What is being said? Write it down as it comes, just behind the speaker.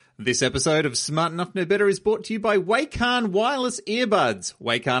This episode of Smart Enough to Know Better is brought to you by Wacom Wireless Earbuds.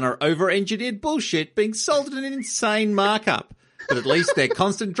 Wacom are over-engineered bullshit being sold at an insane markup. But at least their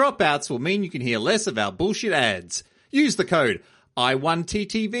constant dropouts will mean you can hear less of our bullshit ads. Use the code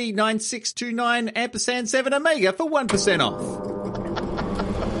I1TTV9629 ampersand 7 Omega for 1% off.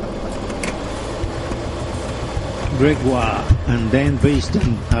 Gregoire and Dan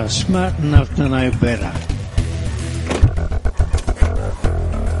Beeston are smart enough to know better.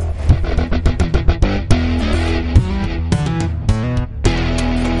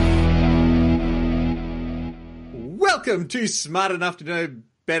 Welcome to Smart Enough to Know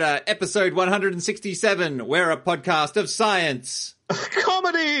Better, episode 167. We're a podcast of science,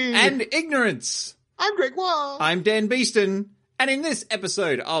 comedy, and ignorance. I'm Gregoire. I'm Dan Beeston, and in this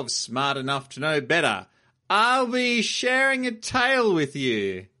episode of Smart Enough to Know Better, I'll be sharing a tale with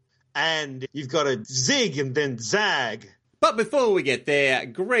you. And you've got to zig and then zag. But before we get there,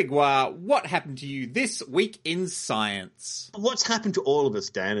 Gregoire, what happened to you this week in science? What's happened to all of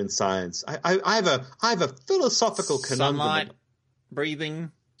us, Dan, in science? I have a philosophical conundrum. Sunlight,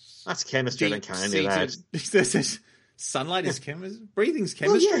 breathing. That's chemistry. I don't care any of that. Sunlight is chemistry. Breathing's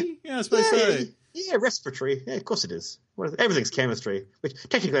chemistry. Well, yeah, I suppose so. Yeah, respiratory. Yeah, of course it is. Everything's chemistry. Which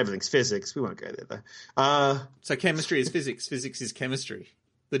technically everything's physics. We won't go there though. So chemistry is physics. Physics is chemistry.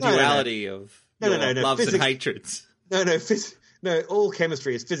 The duality of loves physics, and hatreds. No, all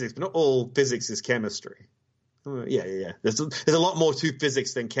chemistry is physics, but not all physics is chemistry. Yeah. There's a lot more to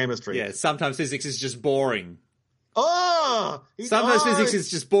physics than chemistry. Yeah, sometimes physics is just boring. Sometimes physics is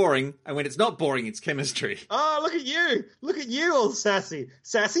just boring, and when it's not boring, it's chemistry. Oh, look at you, old sassy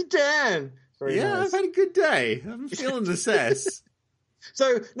Dan. Very nice. I've had a good day. I'm feeling the sass.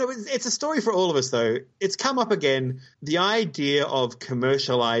 So, no, it's a story for all of us, though. It's come up again, the idea of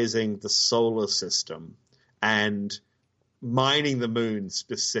commercializing the solar system and mining the moon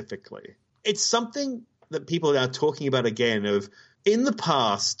specifically. It's something that people are now talking about again of, in the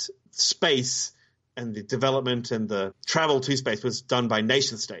past, space and the development and the travel to space was done by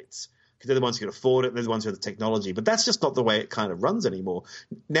nation states because they're the ones who can afford it, they're the ones who have the technology. But that's just not the way it kind of runs anymore.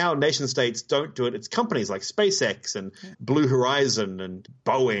 Now nation states don't do it. It's companies like SpaceX and Blue Horizon and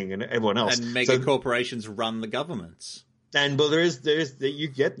Boeing and everyone else. And mega corporations run the governments. And well,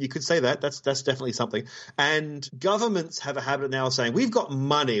 you could say that. That's definitely something. And governments have a habit now of saying, we've got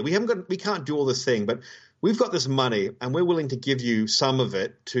money. We can't do all this thing, but we've got this money and we're willing to give you some of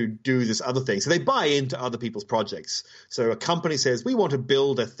it to do this other thing. So they buy into other people's projects. So a company says, we want to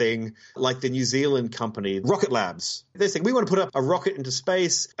build a thing like the New Zealand company, Rocket Labs. They're saying, we want to put up a rocket into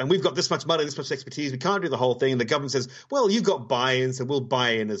space and we've got this much money, this much expertise. We can't do the whole thing. And the government says, well, you've got buy-in, so we'll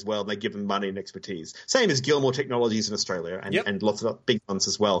buy in as well. And they give them money and expertise. Same as Gilmore Technologies in Australia and lots of big ones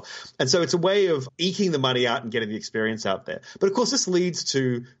as well. And so it's a way of eking the money out and getting the experience out there. But of course, this leads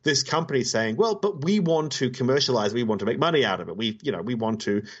to this company saying, well, but we want to commercialize, we want to make money out of it. We want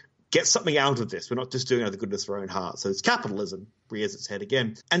to get something out of this. We're not just doing it out of the goodness of our own heart. So it's capitalism rears its head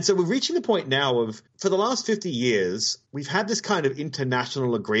again. And so we're reaching the point now of, for the last 50 years, we've had this kind of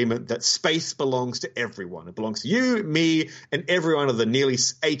international agreement that space belongs to everyone. It belongs to you, me, and every one of the nearly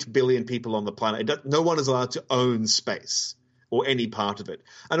 8 billion people on the planet. No one is allowed to own space or any part of it.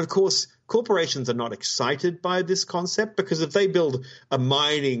 And of course, corporations are not excited by this concept because if they build a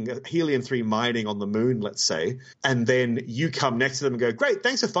helium-3 mining on the moon, let's say, and then you come next to them and go, great,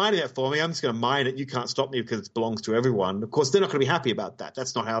 thanks for finding that for me. I'm just going to mine it. You can't stop me because it belongs to everyone. Of course, they're not going to be happy about that.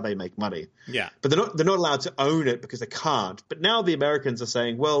 That's not how they make money. Yeah. But they're not allowed to own it because they can't. But now the Americans are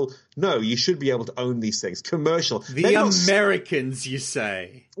saying, well, no, you should be able to own these things. Commercial. The Americans, you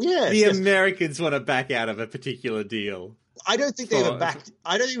say? Yes. The Americans want to back out of a particular deal. I don't think they ever backed.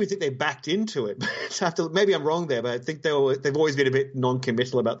 I don't even think they backed into it. Maybe I'm wrong there, but I think they've always been a bit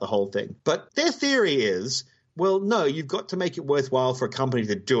non-committal about the whole thing. But their theory is, well, no, you've got to make it worthwhile for a company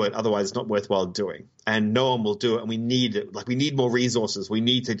to do it. Otherwise, it's not worthwhile doing, and no one will do it. And we need it. Like we need more resources. We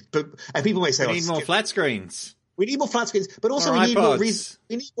need to. And people may say, we need more flat screens. We need more flat screens, but also we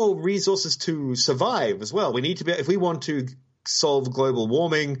need more resources to survive as well. We need to be if we want to solve global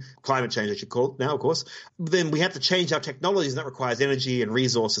warming, climate change, I should call it now, of course, then we have to change our technologies, and that requires energy and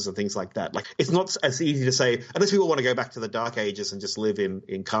resources and things like that. Like, it's not as easy to say, unless we all want to go back to the dark ages and just live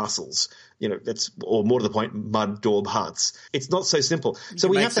in castles, or more to the point, mud daub huts. It's not so simple. So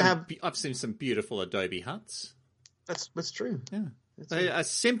we have to have... I've seen some beautiful Adobe huts. That's true. Yeah. A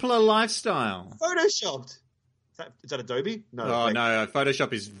simpler lifestyle. Photoshopped. Is that Adobe? No. Oh, no.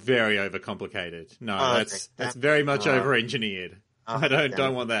 Photoshop is very overcomplicated. No, that's very much over-engineered. I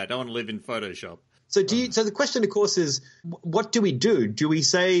don't want that. I don't want to live in Photoshop. So so the question, of course, is what do we do? Do we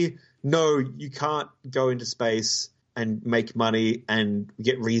say, no, you can't go into space and make money and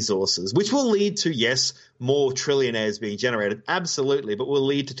get resources, which will lead to, yes, more trillionaires being generated, absolutely, but will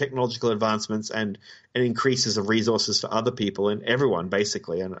lead to technological advancements and increases of resources for other people and everyone,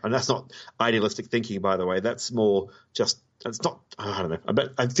 basically. And that's not idealistic thinking, by the way. That's more just, it's not, I don't know,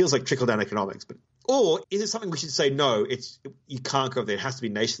 but it feels like trickle-down economics. But or is it something we should say, no, you can't go there. It has to be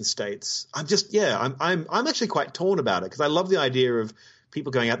nation states. I'm actually quite torn about it because I love the idea of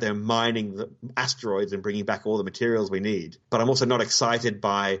people going out there mining the asteroids and bringing back all the materials we need. But I'm also not excited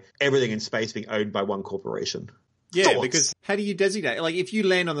by everything in space being owned by one corporation. Yeah, Thoughts? because how do you designate? Like, if you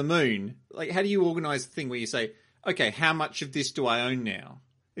land on the moon, like, how do you organize the thing where you say, okay, how much of this do I own now?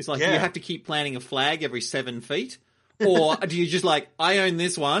 It's like, do you have to keep planting a flag every 7 feet? Or do you just like, I own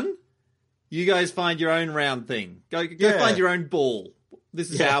this one, you guys find your own round thing. Go find your own ball. This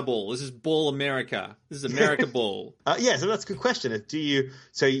is our ball. This is Ball America. This is America Ball. So that's a good question. You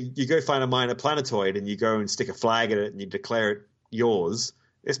go find a minor planetoid and you go and stick a flag at it and you declare it yours.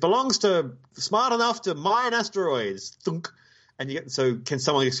 It belongs to smart enough to mine asteroids. Thunk. And so can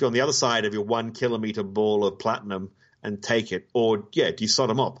someone just go on the other side of your 1 kilometer ball of platinum and take it? Or, do you sod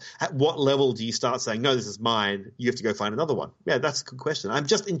them up? At what level do you start saying, no, this is mine, you have to go find another one? Yeah, that's a good question. I'm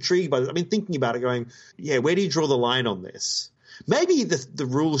just intrigued by this. I've been thinking about it going, where do you draw the line on this? Maybe the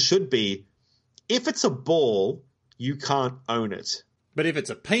rule should be, if it's a ball, you can't own it. But if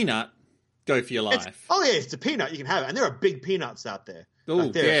it's a peanut, go for your life. If it's a peanut, you can have it. And there are big peanuts out there.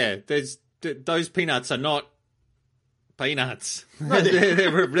 Oh, yeah. Those peanuts are not peanuts. No,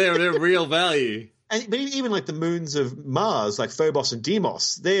 they're real value. But even like the moons of Mars, like Phobos and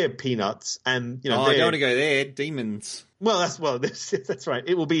Deimos, they're peanuts. And, I don't want to go there. Demons. Well, that's right.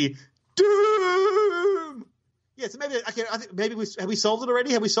 It will be doom. Yeah, so maybe I think have we solved it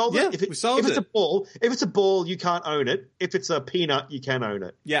already? Have we solved it? We solved it. If it's a ball, you can't own it. If it's a peanut, you can own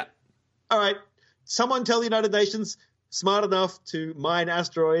it. Yeah. All right. Someone tell the United Nations, smart enough to mine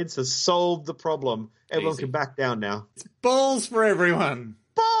asteroids, has solved the problem. Everyone can back down now. It's balls for everyone.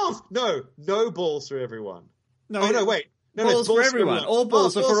 Balls! No balls for everyone. Wait. Balls for everyone. All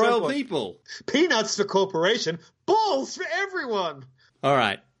balls are for royal people. Peanuts for corporation. Balls for everyone. All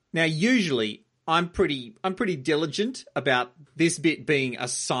right. Now, usually I'm pretty diligent about this bit being a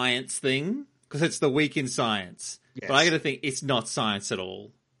science thing because it's the week in science. Yes. But I got to think it's not science at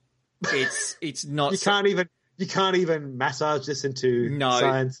all. It's not. You can't even massage this into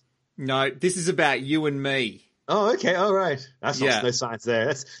science. No, this is about you and me. Oh, okay. All right. That's no science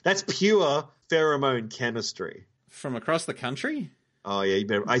there. That's pure pheromone chemistry from across the country. Oh yeah, you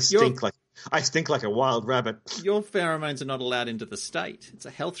better. I stink like a wild rabbit. Your pheromones are not allowed into the state. It's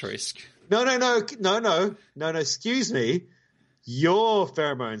a health risk. No. Excuse me. Your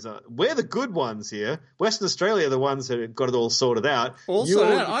pheromones are. We're the good ones here. Western Australia are the ones that have got it all sorted out.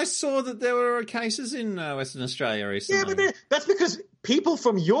 I saw that there were cases in Western Australia recently. Yeah, but that's because people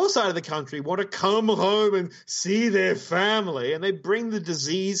from your side of the country want to come home and see their family, and they bring the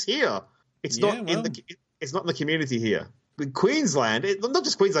disease here. It's not in the community here. In Queensland, not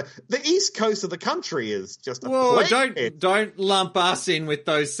just Queensland, the east coast of the country is just a plague. Don't lump us in with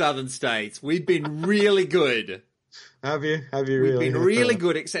those southern states. We've been really good. Have you really? We've been really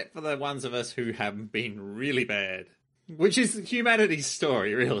good, except for the ones of us who have been really bad, which is humanity's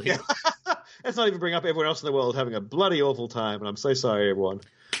story, really. Yeah. Let's not even bring up everyone else in the world having a bloody awful time, and I'm so sorry, everyone.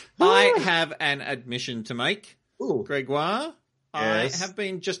 I have an admission to make. Ooh. Gregoire. Yes. I have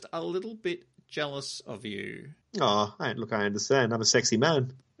been just a little bit jealous of you. Oh, I understand. I'm a sexy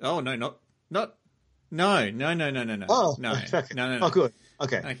man. Oh, no. No. Oh, No. Okay. No. Oh, good.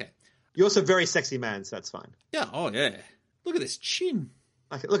 Okay. You're also a very sexy man, so that's fine. Yeah. Oh, yeah. Look at this chin.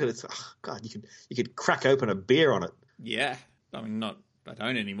 Look at it. Oh, God, you could crack open a beer on it. Yeah. I mean, I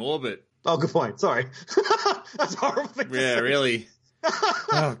don't anymore, but. Oh, good point. Sorry. That's a horrible thing to say. Yeah, really.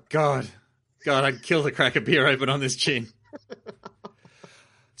 Oh, God. I'd kill to crack a beer open on this chin.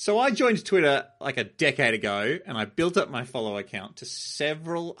 So I joined Twitter like a decade ago, and I built up my follower count to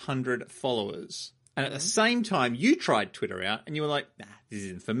several hundred followers. And at the same time, you tried Twitter out, and you were like, nah, this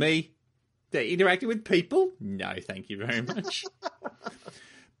isn't for me. They're interacting with people? No, thank you very much.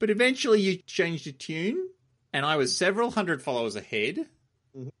 But eventually you changed your tune, and I was several hundred followers ahead.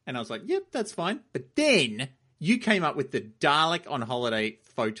 Mm-hmm. And I was like, yep, that's fine. But then you came up with the Dalek on holiday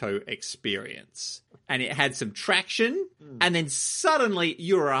photo experience. And it had some traction. And then suddenly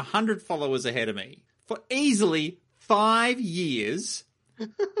you were 100 followers ahead of me. For easily 5 years,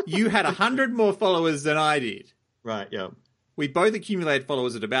 you had 100 more followers than I did. Right, yeah. We both accumulated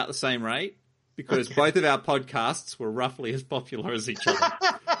followers at about the same rate because both of our podcasts were roughly as popular as each other.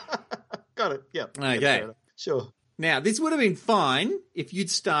 Got it, yeah. Okay. Sure. Now, this would have been fine if you'd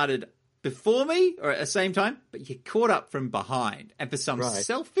started before me or at the same time, but you caught up from behind. And for some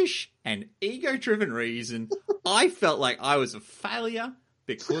selfish and ego-driven reason, I felt like I was a failure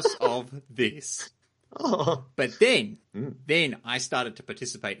because of this. Oh. But then I started to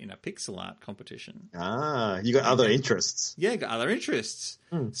participate in a pixel art competition. You got other interests. Yeah, got other interests.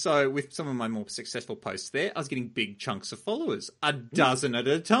 So with some of my more successful posts there, I was getting big chunks of followers, a dozen at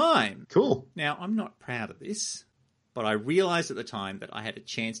a time. Cool. Now, I'm not proud of this, but I realized at the time that I had a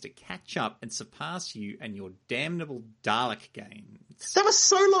chance to catch up and surpass you and your damnable Dalek games. That was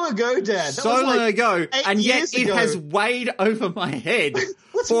so long ago, Dad. That So was like long ago, 8 and yet years it ago. has weighed over my head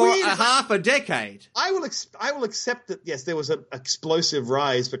What's for weird a is half a decade. I will accept that, yes, there was an explosive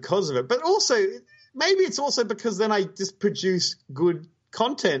rise because of it, but also, maybe it's also because then I just produce good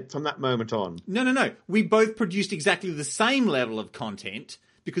content from that moment on. No. We both produced exactly the same level of content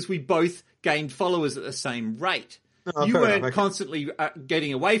because we both gained followers at the same rate. Oh, You fair weren't enough, okay. constantly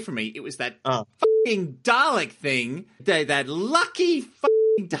getting away from me. It was that fucking Dalek thing, that lucky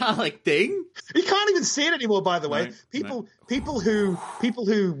fucking Dalek thing. You can't even see it anymore, by the way. No, People who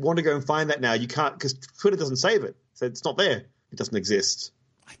want to go and find that now, you can't, because Twitter doesn't save it. So it's not there. It doesn't exist.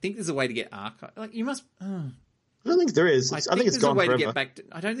 I think there's a way to get archived. Like, you must... I don't think there is. I think it's there's gone a way forever. to get back to...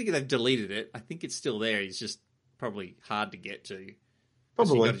 I don't think they've deleted it. I think it's still there. It's just probably hard to get to. So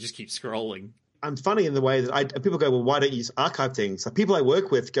Probably. you've got to just keep scrolling. I'm funny in the way that people go, well, why don't you just archive things? Like people I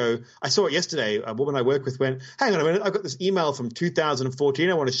work with go, I saw it yesterday. A woman I work with went, hang on a minute, I've got this email from 2014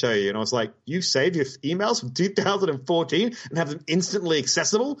 I want to show you. And I was like, you saved your emails from 2014 and have them instantly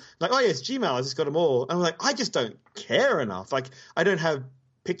accessible? Like, oh, yes, Gmail, I just got them all. And I'm like, I just don't care enough. Like, I don't have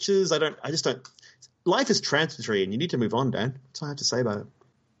pictures. I just don't. Life is transitory and you need to move on, Dan. That's all I have to say about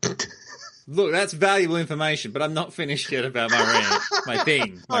it. Look, that's valuable information, but I'm not finished yet about my rant, my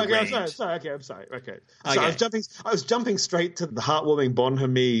thing, my Okay, rant. I'm sorry. Okay. So I was jumping straight to the heartwarming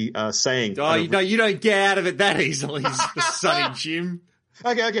Bonhomie saying. Oh, you don't get out of it that easily, Sonny Jim.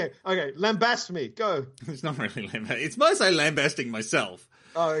 Okay. Lambast me. Go. It's not really lambasting. It's mostly lambasting myself.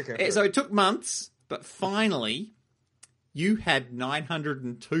 Oh, okay. So it took months, but finally, you had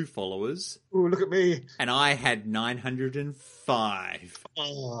 902 followers, Ooh, look at me. and I had 905.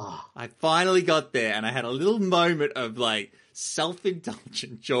 Oh. I finally got there, and I had a little moment of, like,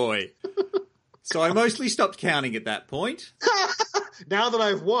 self-indulgent joy. So I mostly stopped counting at that point. Now that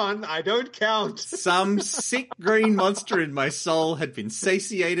I've won, I don't count. Some sick green monster in my soul had been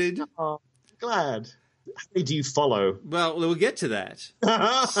satiated. Oh, glad. How many do you follow? Well, we'll get to that.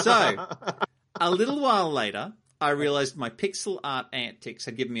 So, a little while later, I realized my pixel art antics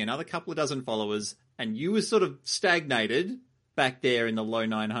had given me another couple of dozen followers, and you were sort of stagnated back there in the low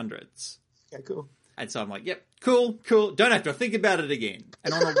 900s. Okay, cool. And so I'm like, yep, cool. Don't have to think about it again.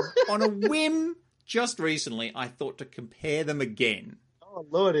 And on a whim, just recently, I thought to compare them again. Oh,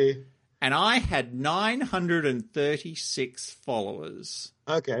 lordy. And I had 936 followers.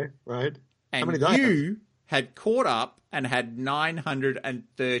 Okay, right. And How many did I have? you had caught up and had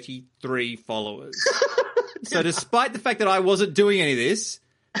 933 followers. So despite the fact that I wasn't doing any of this,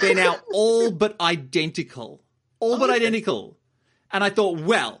 they're now all but identical. Identical. And I thought,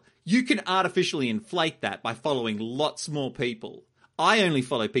 well, you can artificially inflate that by following lots more people. I only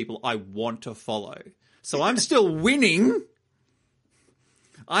follow people I want to follow. So I'm still winning.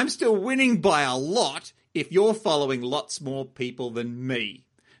 I'm still winning by a lot if you're following lots more people than me.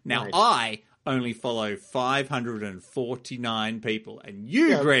 Now, Right. I only follow 549 people. And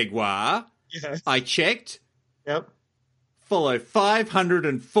you, Gregoire, Yes. I checked, Yep. follow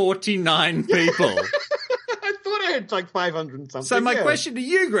 549 people. I thought I had like 500 and something. So my question to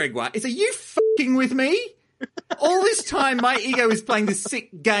you, Gregoire, is are you fucking with me? All this time my ego is playing this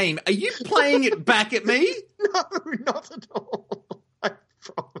sick game. Are you playing it back at me? No, not at all. I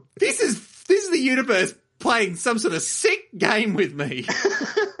promise. This is the universe playing some sort of sick game with me.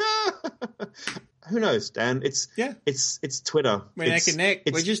 Who knows, Dan? It's Twitter. We're neck and neck.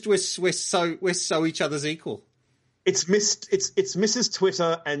 We're so each other's equal. It's Mrs.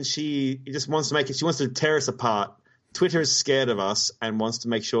 Twitter, and she just wants to make it. She wants to tear us apart. Twitter is scared of us and wants to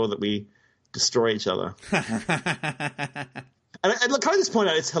make sure that we destroy each other. And look, can I just point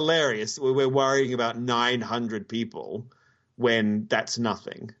out, it's hilarious. We're worrying about 900 people when that's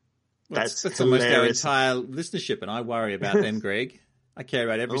nothing. That's almost our entire listenership, and I worry about them, Greg. I care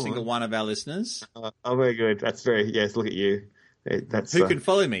about every single one of our listeners. Oh, very good. That's yes. Look at you. That's who can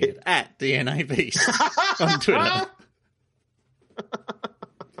follow me at DNA Beast on Twitter.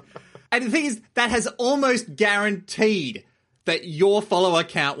 And the thing is, that has almost guaranteed that your follower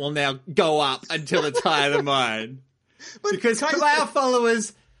count will now go up until it's higher than mine. Because our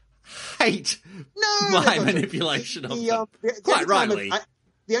followers hate my manipulation of them. Quite rightly.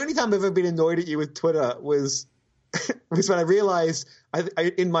 The only time I've ever been annoyed at you with Twitter was when I realized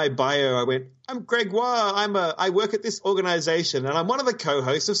in my bio, I went, I'm Gregoire. I work at this organization and I'm one of the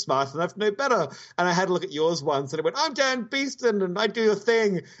co-hosts of Smart Enough to Know Better. And I had a look at yours once and I went, I'm Dan Beeston and I do a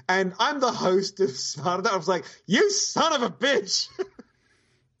thing and I'm the host of Smart Enough. I was like, you son of a bitch.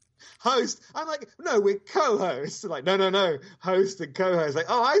 Host. I'm like, no, we're co-hosts. Like, no. Host and co-host. Like,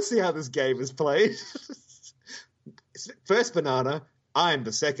 oh, I see how this game is played. First banana. I'm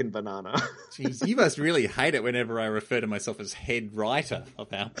the second banana. Jeez, you must really hate it whenever I refer to myself as head writer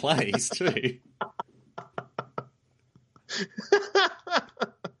of our plays, too.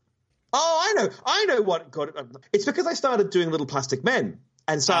 Oh, I know what got it. It's because I started doing Little Plastic Men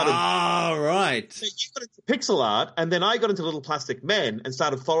and started. Oh, right. So you got into pixel art, and then I got into Little Plastic Men and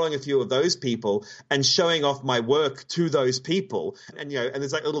started following a few of those people and showing off my work to those people. And and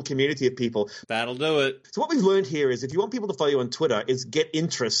there's like a little community of people. That'll do it. So what we've learned here is if you want people to follow you on Twitter, is get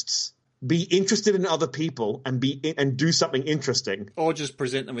interests. Be interested in other people and do something interesting. Or just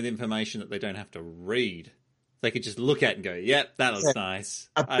present them with information that they don't have to read. They could just look at and go, yep, that was nice.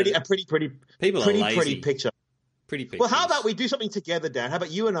 A pretty people are lazy. Pretty picture. Pretty pictures. Well, how about we do something together, Dan? How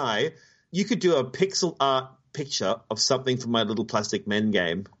about you and you could do a pixel art picture of something from my Little Plastic Men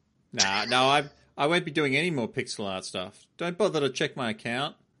game. No, I won't be doing any more pixel art stuff. Don't bother to check my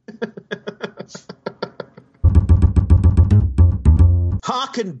account.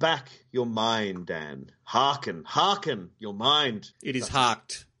 Harken back your mind, Dan. Harken your mind. It is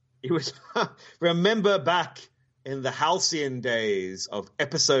harked. It was remember back in the halcyon days of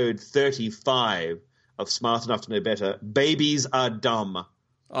episode 35 of Smart Enough to Know Better, babies are dumb.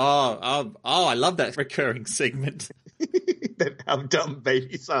 Oh, I love that recurring segment. How dumb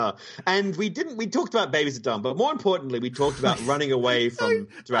babies are. And we talked about babies are dumb, but more importantly, we talked about running away from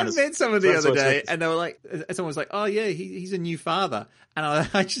Tyrannosaurus. I met someone the other day, and they were like, someone was like, oh yeah, he's a new father. And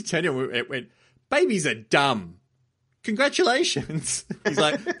I just turned to him and went, babies are dumb. Congratulations. He's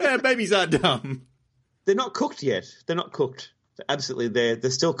like, yeah, babies are dumb. They're not cooked yet. They're not cooked. Absolutely.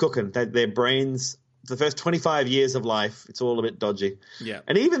 They're still cooking. Their brains, the first 25 years of life, it's all a bit dodgy. Yeah.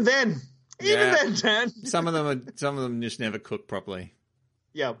 And even then, Dan. Some of them just never cook properly.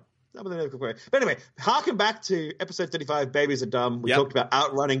 Yeah. Some of them never cook properly. But anyway, harken back to episode 35, Babies Are Dumb. We talked about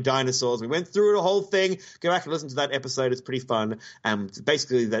outrunning dinosaurs. We went through the whole thing. Go back and listen to that episode. It's pretty fun.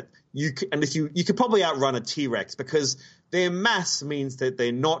 Basically that you could probably outrun a T-Rex because their mass means that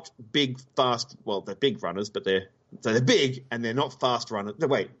they're not big, fast. Well, they're big runners, but they're big and they're not fast runners. No,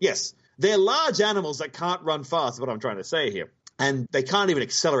 wait. Yes. They're large animals that can't run fast is what I'm trying to say here. And they can't even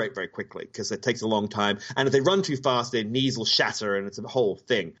accelerate very quickly because it takes a long time. And if they run too fast, their knees will shatter and it's a whole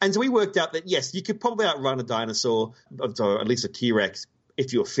thing. And so we worked out that, yes, you could probably outrun a dinosaur, or at least a T-Rex,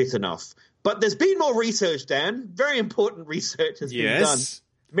 if you're fit enough. But there's been more research, Dan. Very important research has been done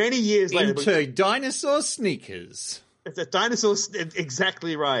many years later. Into dinosaur sneakers. It's a dinosaur,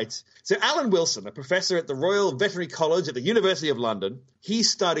 exactly right. So Alan Wilson, a professor at the Royal Veterinary College at the University of London, he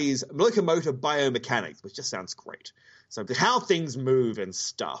studies locomotor biomechanics, which just sounds great. So how things move and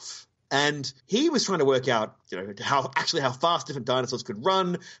stuff. And he was trying to work out, how fast different dinosaurs could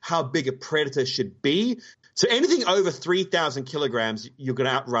run, how big a predator should be. So anything over 3,000 kilograms, you're going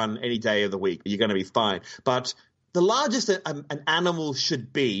to outrun any day of the week. You're going to be fine. But the largest an animal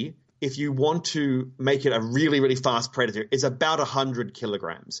should be, if you want to make it a really, really fast predator, is about 100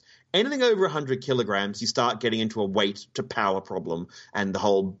 kilograms. Anything over 100 kilograms, you start getting into a weight to power problem and the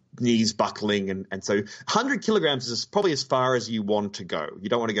whole knees buckling. And so 100 kilograms is probably as far as you want to go. You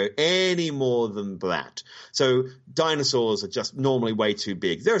don't want to go any more than that. So dinosaurs are just normally way too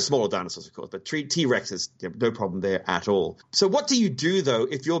big. There are smaller dinosaurs, of course, but T-Rexes, no problem there at all. So what do you do, though,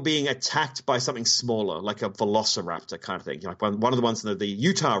 if you're being attacked by something smaller, like a velociraptor kind of thing, like one of the ones in the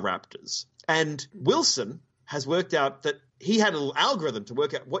Utah Raptors? And Wilson has worked out that he had a little algorithm to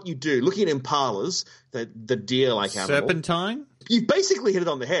work out what you do. Looking at impalas, the deer-like animal. Serpentine? You basically hit it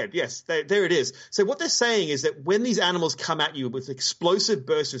on the head. Yes, there it is. So what they're saying is that when these animals come at you with explosive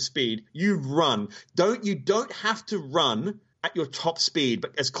bursts of speed, you run. You don't have to run at your top speed,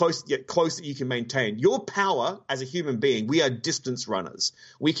 but as close that you can maintain. Your power as a human being, we are distance runners.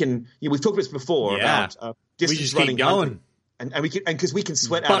 We can. We've talked about this before about distance we just running. Keep going. And we can, and because we can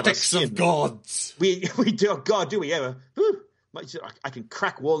sweat out of our skin. Buttocks of gods. We do. Oh God, do we ever? Whew. I can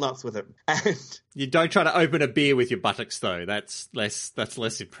crack walnuts with it. And you don't try to open a beer with your buttocks, though. That's less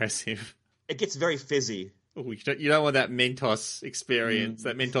impressive. It gets very fizzy. Ooh, you don't want that Mentos experience,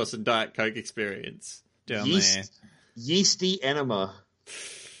 that Mentos and Diet Coke experience down there. Yeasty enema.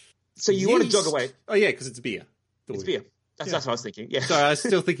 So you want to jog away? Oh yeah, because it's beer. It's beer. That's what I was thinking. Yeah. Sorry, I was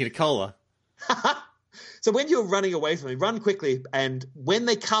still thinking of cola. So when you're running away from them, run quickly, and when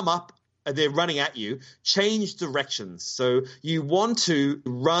they come up, they're running at you, change directions. So you want to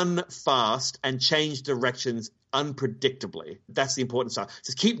run fast and change directions unpredictably. That's the important stuff.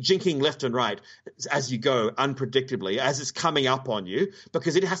 Just keep jinking left and right as you go unpredictably, as it's coming up on you,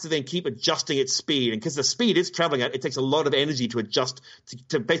 because it has to then keep adjusting its speed. And because the speed it's traveling at, it takes a lot of energy to adjust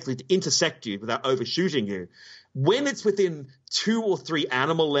to basically to intersect you without overshooting you. When it's within 2 or 3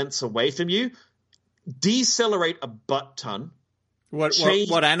 animal lengths away from you, decelerate a butt ton.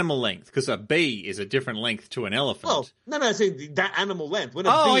 What animal length? Because a bee is a different length to an elephant. Well, no, so that animal length. When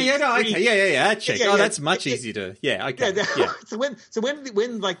Check. That's much easier to. Yeah, okay. Yeah. So when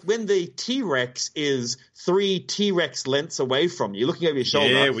the T-Rex is 3 T-Rex lengths away from you, looking over your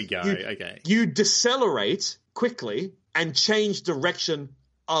shoulder. There we go. Okay. You decelerate quickly and change direction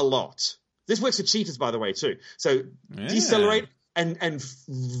a lot. This works for cheetahs, by the way, too. So decelerate. And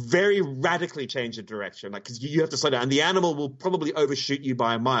very radically change the direction, like, because you have to slow down, and the animal will probably overshoot you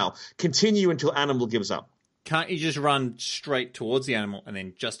by a mile. Continue until animal gives up. Can't you just run straight towards the animal and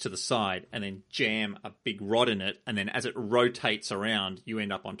then just to the side and then jam a big rod in it, and then as it rotates around, you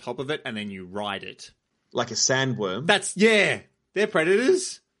end up on top of it and then you ride it? Like a sandworm. They're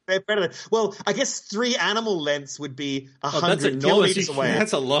predators. Well, I guess 3 animal lengths would be 100 kilometers away.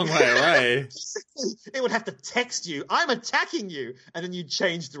 That's a long way away. It would have to text you, I'm attacking you, and then you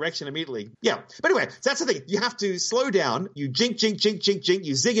change direction immediately. Yeah. But anyway, so that's the thing. You have to slow down. You jink,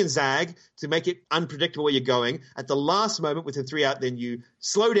 you zig and zag to make it unpredictable where you're going. At the last moment, within 3 out, then you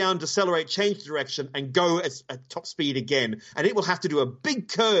slow down, decelerate, change direction, and go at top speed again. And it will have to do a big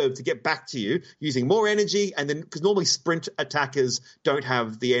curve to get back to you using more energy. And then, because normally sprint attackers don't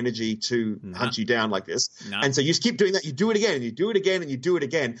have the energy to hunt you down like this. And so you just keep doing that. You do it again, and you do it again, and you do it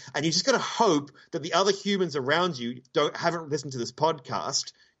again. And you just got to hope that the other humans around you haven't listened to this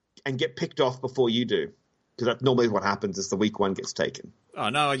podcast and get picked off before you do. Because that's normally what happens is the weak one gets taken. Oh,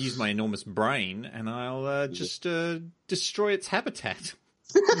 no, I use my enormous brain, and I'll just destroy its habitat.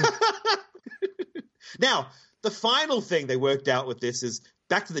 Now, the final thing they worked out with this is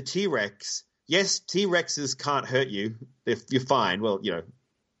back to the T-Rex. Yes, T-Rexes can't hurt you if you're fine. Well, they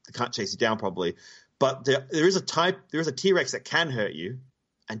can't chase you down probably. But there is a T-Rex that can hurt you.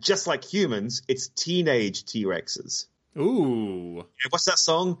 And just like humans, it's teenage T-Rexes. Ooh. What's that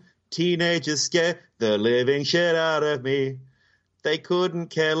song? Teenagers scare the living shit out of me. They couldn't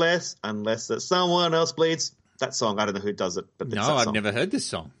care less unless that someone else bleeds. That song, I don't know who does it. But no, I've never heard this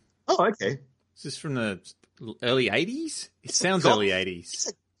song. Oh, okay. Is this from the early 80s? It sounds early 80s. It's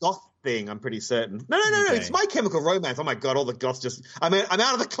a goth thing, I'm pretty certain. No. Okay. It's My Chemical Romance. Oh, my God, all the goths just... I'm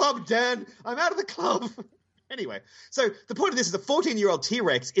out of the club, Dan. I'm out of the club. Anyway, so the point of this is a 14-year-old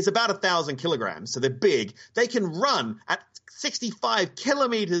T-Rex is about 1,000 kilograms, so they're big. They can run at 65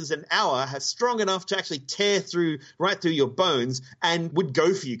 kilometers an hour, strong enough to actually tear right through your bones, and would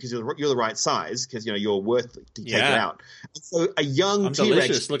go for you because you're the right size, because you're worth to take it out. And so a young I'm T-Rex,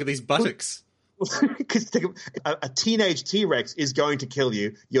 delicious. Look at these buttocks. Because a teenage T-Rex is going to kill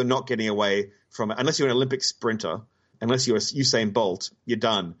you. You're not getting away from it unless you're an Olympic sprinter. Unless you're Usain Bolt, you're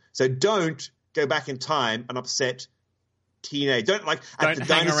done. So don't go back in time and upset teenage. Don't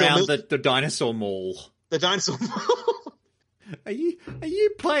hang around the dinosaur mall. The dinosaur mall. Are you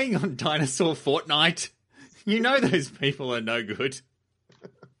playing on Dinosaur Fortnite? You know those people are no good.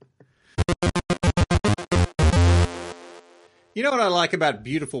 You know what I like about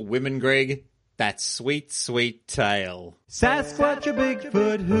beautiful women, Greg? That sweet, sweet tail. Sasquatch or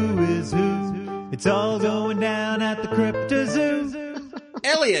Bigfoot, who is who? It's all going down at the Crypto Zoo.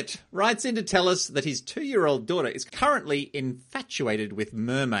 Elliot writes in to tell us that his 2-year-old daughter is currently infatuated with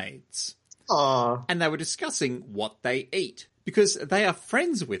mermaids. Aww. And they were discussing what they eat. Because they are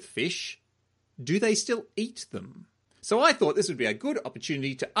friends with fish, do they still eat them? So I thought this would be a good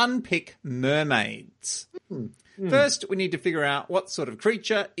opportunity to unpick mermaids. First, we need to figure out what sort of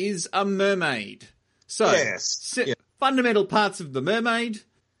creature is a mermaid. So, fundamental parts of the mermaid.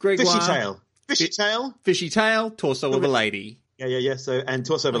 Gregoire. Fishy tail, torso of a lady. Yeah. So, and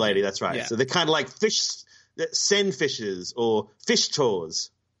torso of a lady, that's right. Yeah. So they're kind of like sen fishes or fish tours.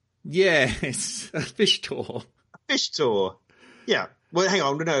 Yes, a fish tour. Fish tour. Yeah. Well, hang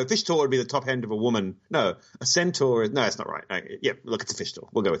on. No, a fish tour would be the top end of a woman. No, a centaur. No, that's not right. Okay. Yeah, look, it's a fish tour.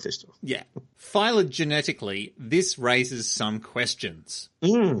 We'll go with fish tour. Yeah. Phylogenetically, this raises some questions.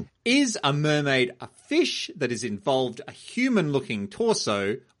 Is a mermaid a fish that has involved a human-looking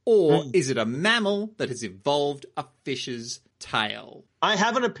torso, or is it a mammal that has evolved a fish's tail? I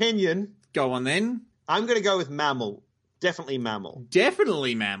have an opinion. Go on then. I'm going to go with mammal. Definitely mammal.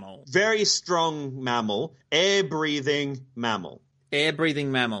 Definitely mammal. Very strong mammal. Air-breathing mammal.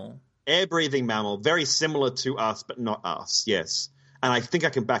 Air-breathing mammal. Air-breathing mammal, very similar to us, but not us, yes. And I think I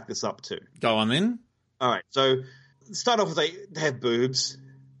can back this up too. Go on then. All right, so start off with they have boobs.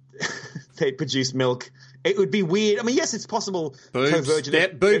 They produce milk. It would be weird. I mean, yes, it's possible.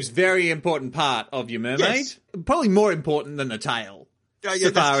 Boobs, very important part of your mermaid. Yes. Probably more important than the tail, Yeah,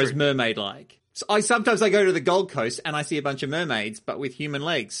 so far that's as true. mermaid-like. So sometimes I go to the Gold Coast and I see a bunch of mermaids, but with human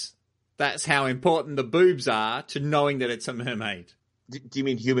legs. That's how important the boobs are to knowing that it's a mermaid. Do you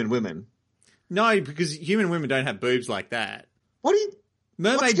mean human women? No, because human women don't have boobs like that. What do you...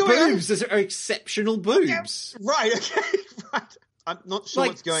 Mermaid What's going boobs are exceptional boobs. Right, okay, right. I'm not sure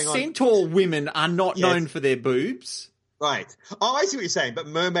Like what's going on. centaur women are not Yes. known for their boobs. Right. Oh, I see what you're saying. But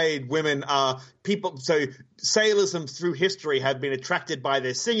mermaid women are people. So sailors through history have been attracted by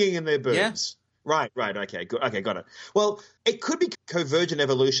their singing and their boobs. Yeah. Right. Okay. Good. Okay. Got it. Well, it could be convergent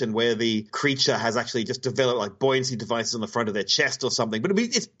evolution where the creature has actually just developed like buoyancy devices on the front of their chest or something. But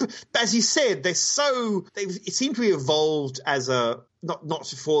it's as you said, they seem to be evolved as a not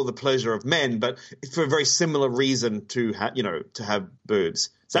for the pleasure of men, but for a very similar reason to have boobs.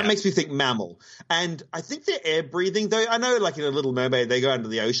 So that makes me think mammal. And I think they're air breathing, though. I know, like in a Little Mermaid, they go under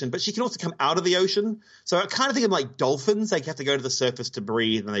the ocean, but she can also come out of the ocean. So I kind of think of like dolphins. They have to go to the surface to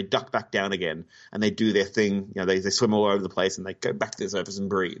breathe, and they duck back down again, and they do their thing. You know, they swim all over the place, and they go back to the surface and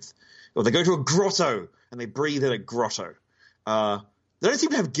breathe. Or they go to a grotto, and they breathe in a grotto. They don't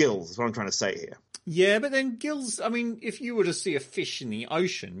seem to have gills, is what I'm trying to say here. Yeah, but then gills, I mean, if you were to see a fish in the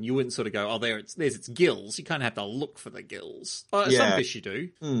ocean, you wouldn't sort of go, oh, there's its gills. You kind of have to look for the gills. Some fish you do.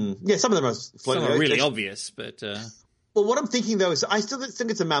 Yeah, some of them are floating. Some are really obvious, but... Well, what I'm thinking, though, is I still think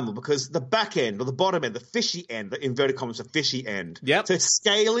it's a mammal because the back end or the bottom end, the fishy end, the inverted commas, the fishy end. Yep. So it's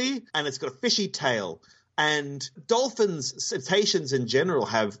scaly and it's got a fishy tail. And dolphins, cetaceans in general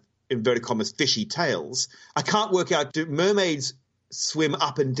have, inverted commas, fishy tails. I can't work out, do mermaids swim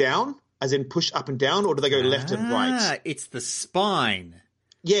up and down, as in push up and down, or do they go left and right? It's the spine.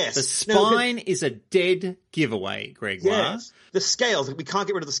 Yes. The spine is a dead giveaway, Gregoire. Yes. The scales, we can't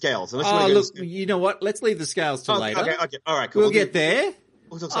get rid of the scales. Unless Oh, we're look, you know what? Let's leave the scales till later. Okay, all right, cool. We'll get there.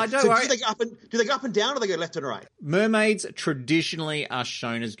 So don't worry. do they go up and down, or do they go left and right? Mermaids traditionally are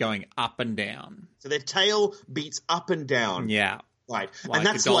shown as going up and down. So their tail beats up and down. Yeah. Right. Like and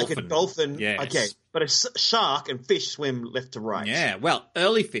that's a like a dolphin. dolphin. Yes. Okay. But a shark and fish swim left to right. Yeah, well,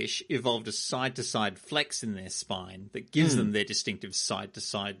 early fish evolved a side-to-side flex in their spine that gives them their distinctive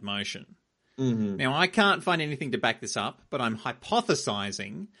side-to-side motion. Mm-hmm. Now, I can't find anything to back this up, but I'm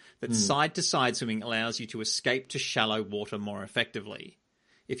hypothesizing that side-to-side swimming allows you to escape to shallow water more effectively.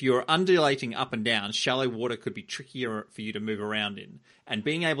 If you're undulating up and down, shallow water could be trickier for you to move around in, and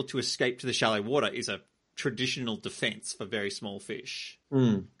being able to escape to the shallow water is a traditional defense for very small fish.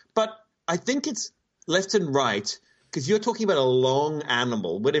 But I think it's left and right because you're talking about a long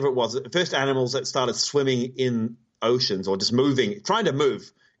animal, whatever it was, the first animals that started swimming in oceans or just trying to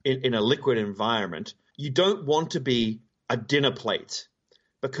move in a liquid environment. You don't want to be a dinner plate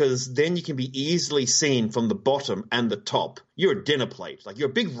because then you can be easily seen from the bottom and the top. You're a dinner plate. Like you're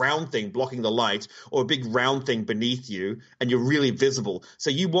a big round thing blocking the light or a big round thing beneath you and you're really visible.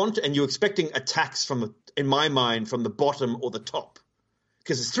 So you're expecting attacks in my mind, from the bottom or the top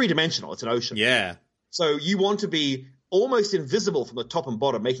because it's three-dimensional. It's an ocean. Yeah. So you want to be almost invisible from the top and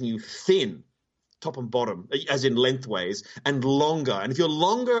bottom, making you thin, top and bottom, as in lengthways, and longer. And if you're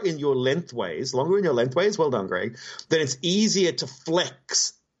longer in your lengthways, well done, Greg, then it's easier to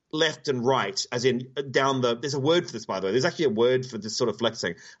flex left and right, as in there's a word for this, by the way. There's actually a word for this sort of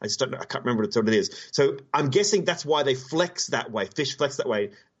flexing. I can't remember what it is. So I'm guessing that's why they flex that way. Fish flex that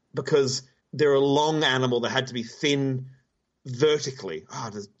way because they're a long animal that had to be thin vertically.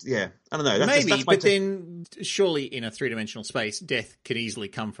 I don't know. Maybe, but then surely in a three-dimensional space, death could easily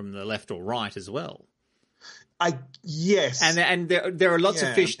come from the left or right as well. Yes. And there are lots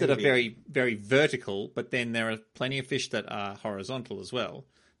of fish that are very, very vertical, but then there are plenty of fish that are horizontal as well.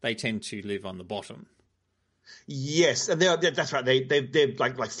 They tend to live on the bottom. Yes, and that's right. They're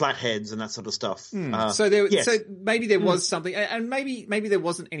like flatheads and that sort of stuff. So maybe there was something, and maybe there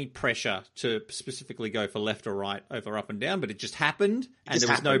wasn't any pressure to specifically go for left or right over up and down, but it just happened, and there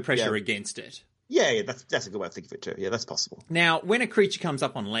was no pressure against it. Yeah, that's a good way of thinking of it too. Yeah, that's possible. Now, when a creature comes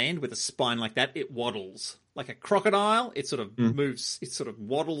up on land with a spine like that, it waddles like a crocodile. It sort of moves. It sort of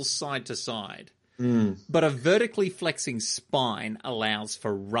waddles side to side. But a vertically flexing spine allows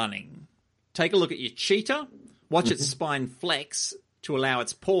for running. Take a look at your cheetah. Watch its spine flex to allow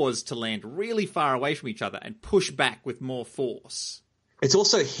its paws to land really far away from each other and push back with more force. It's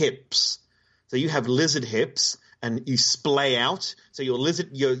also hips. So you have lizard hips and you splay out. So your lizard,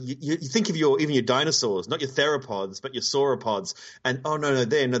 you think of even your dinosaurs, not your theropods, but your sauropods. And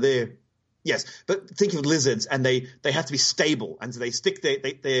they're yes, but think of lizards, and they have to be stable, and so they stick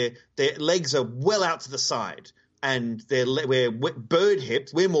their legs are well out to the side, and we're bird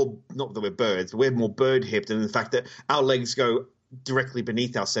hipped. We're more, not that we're birds, but we're more bird hipped, and the fact that our legs go directly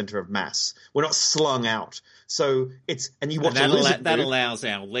beneath our center of mass. We're not slung out. So that allows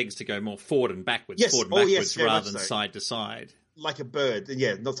our legs to go more forward and backwards, rather than side to side. Like a bird.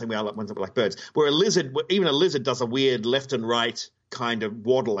 Yeah, not saying we are like birds. Where even a lizard does a weird left and right kind of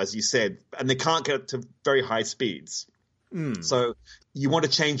waddle, as you said, and they can't get to very high speeds. So you want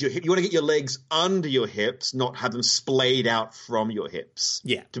to change your hip. You want to get your legs under your hips, not have them splayed out from your hips.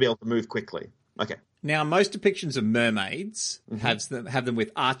 Yeah. To be able to move quickly. Okay. Now, most depictions of mermaids have them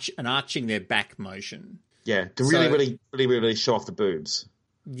with arching their back motion. Yeah, to really show off the boobs.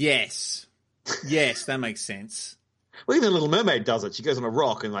 Yes. Yes, that makes sense. Well, even the Little Mermaid does it. She goes on a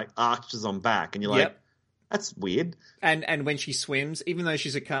rock and like arches on back, and you're like, that's weird. And when she swims, even though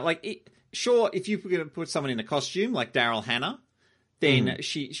she's sure, if you're going to put someone in a costume like Daryl Hannah, then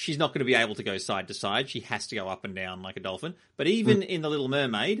she's not going to be able to go side to side. She has to go up and down like a dolphin. But even in the Little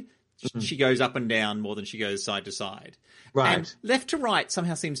Mermaid, she goes up and down more than she goes side to side. Right. And left to right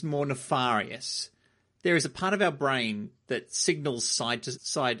somehow seems more nefarious. There is a part of our brain that signals side to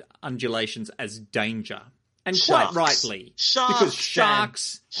side undulations as danger. And quite rightly. Because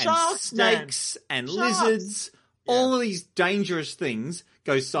sharks and snakes and lizards, all of these dangerous things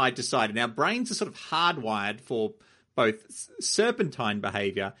go side to side. And our brains are sort of hardwired for both serpentine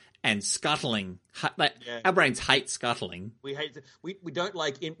behavior and scuttling. Our brains hate scuttling. We don't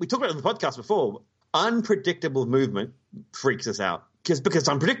like we talked about it on the podcast before. Unpredictable movement freaks us out because it's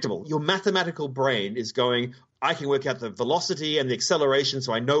unpredictable. Your mathematical brain is going, I can work out the velocity and the acceleration,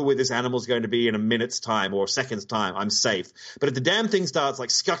 so I know where this animal's going to be in a minute's time or a second's time. I'm safe. But if the damn thing starts like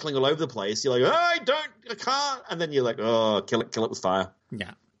scuttling all over the place, you're like, I can't. And then you're like, oh, kill it with fire.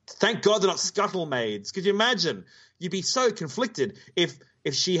 Yeah. Thank God they're not scuttle maids. Could you imagine? You'd be so conflicted if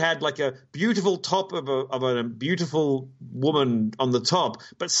she had like a beautiful top of a beautiful woman on the top,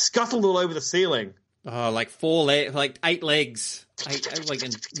 but scuttled all over the ceiling. Oh, like 8 legs.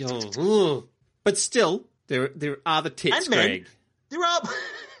 But still, there are the tits, and men. Greg. There are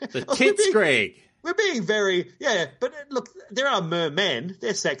the tits, Greg. We're being very but look, there are mermen.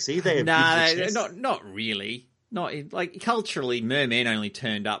 They're sexy. They're not really. Not like culturally, mermen only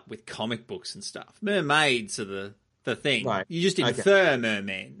turned up with comic books and stuff. Mermaids are the thing. Right. You just infer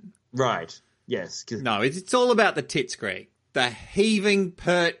mermen. Right. Yes. No, it's all about the tits, Greg. The heaving,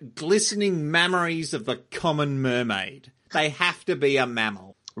 pert, glistening mammaries of the common mermaid. They have to be a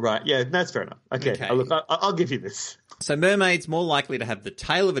mammal. Right. Yeah, that's fair enough. Okay. Look, I'll give you this. So mermaids more likely to have the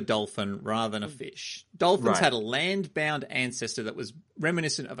tail of a dolphin rather than a fish. Dolphins had a land-bound ancestor that was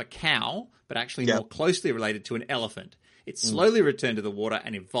reminiscent of a cow, but actually more closely related to an elephant. It slowly returned to the water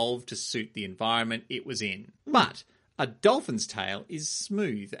and evolved to suit the environment it was in. But a dolphin's tail is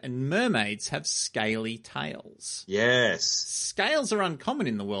smooth, and mermaids have scaly tails. Yes. Scales are uncommon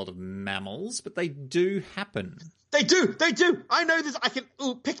in the world of mammals, but they do happen. They do. I know this. I can.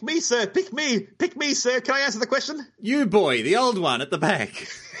 Ooh, pick me, sir. Pick me, sir. Can I answer the question? You boy, the old one at the back.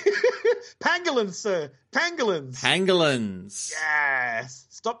 Pangolins, sir. Pangolins. Yes.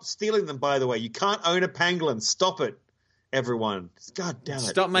 Stop stealing them, by the way. You can't own a pangolin. Stop it, everyone. God damn it.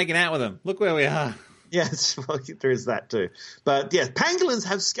 Stop making out with them. Look where we are. Yes, well, there is that too. But yes, pangolins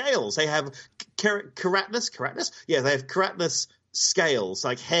have scales. They have keratinous. Yeah, they have keratinous scales,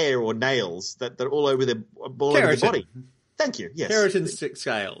 like hair or nails that are all over their body. Thank you. Yes, keratin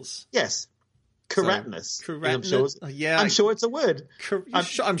scales. Yes, keratinous. Keratinous. I'm sure it's a word.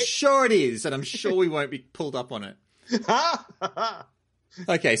 I'm sure it is, and I'm sure we won't be pulled up on it.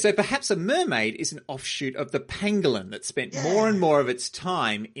 Okay, so perhaps a mermaid is an offshoot of the pangolin that spent more and more of its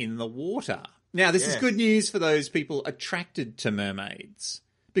time in the water. Now, this is good news for those people attracted to mermaids.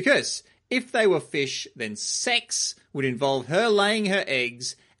 Because if they were fish, then sex would involve her laying her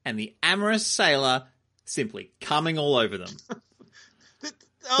eggs and the amorous sailor simply coming all over them.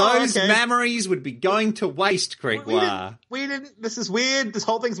 Those mammaries would be going to waste, Gregoire. We didn't. This is weird. This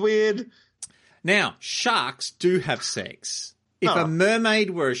whole thing's weird. Now, sharks do have sex. If a mermaid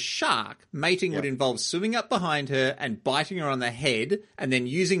were a shark, mating would involve swimming up behind her and biting her on the head and then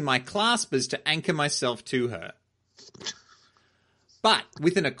using my claspers to anchor myself to her. But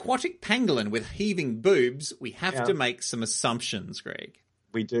with an aquatic pangolin with heaving boobs, we have to make some assumptions, Greg.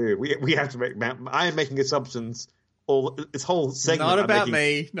 We do. We have to make... I am making assumptions all this whole segment. Not about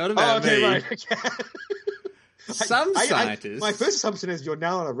me. Not about me. Right. Okay. Some scientists... my first assumption is you're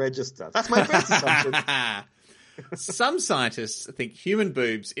now on a register. That's my first assumption. Some scientists think human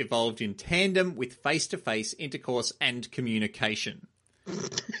boobs evolved in tandem with face-to-face intercourse and communication.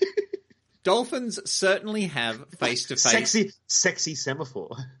 Dolphins certainly have face-to-face... Sexy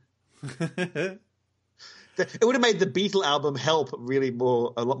semaphore. It would have made the Beatle album Help really a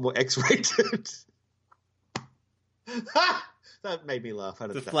lot more X-rated. That made me laugh.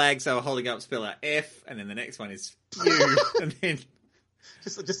 The flags they were holding up spell out F, and then the next one is U, and then...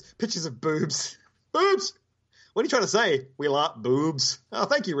 Just pictures of boobs. Boobs! What are you trying to say? We like boobs. Oh,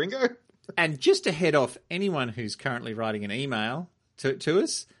 thank you, Ringo. And just to head off anyone who's currently writing an email to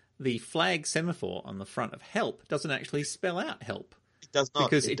us, the flag semaphore on the front of Help doesn't actually spell out help. It does not.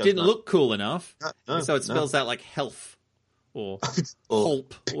 Because it didn't look cool enough. So it spells out like health or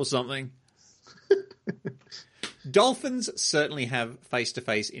hulp or something. Dolphins certainly have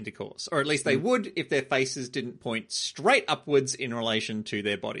face-to-face intercourse, or at least they would if their faces didn't point straight upwards in relation to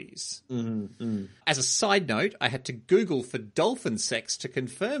their bodies. As a side note, I had to Google for dolphin sex to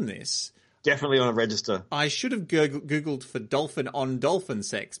confirm this. Definitely on a register. I should have Googled for dolphin on dolphin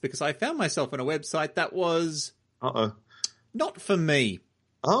sex because I found myself on a website that was not for me.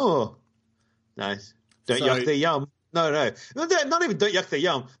 Oh, nice. Don't yuck their yum. No. Not even don't yuck their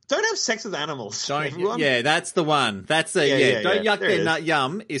yum. Don't have sex with animals. Yeah, that's the one. That's don't yuck their nut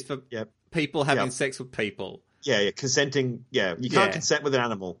yum is for people having sex with people. Yeah, consenting. Yeah, you can't consent with an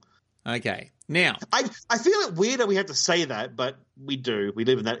animal. Okay. Now, I feel it weird that we have to say that, but we do. We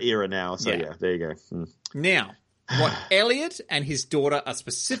live in that era now. So yeah there you go. Now, what Elliot and his daughter are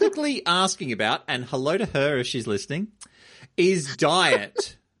specifically asking about, and hello to her if she's listening, is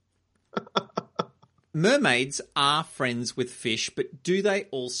diet. Mermaids are friends with fish, but do they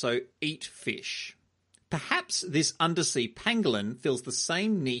also eat fish? Perhaps this undersea pangolin fills the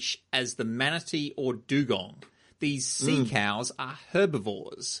same niche as the manatee or dugong. These sea cows are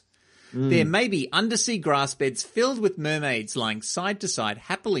herbivores. There may be undersea grass beds filled with mermaids lying side to side,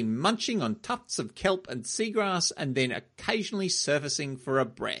 happily munching on tufts of kelp and seagrass and then occasionally surfacing for a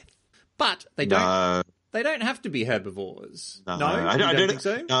breath. But they don't... They don't have to be herbivores. No, I don't think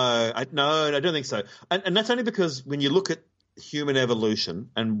so. No, I don't think so. And that's only because when you look at human evolution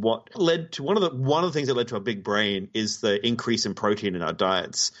and what led to one of the things that led to a big brain is the increase in protein in our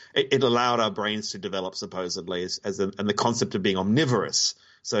diets. It allowed our brains to develop supposedly and the concept of being omnivorous.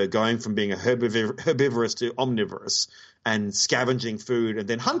 So going from being a herbivorous to omnivorous and scavenging food and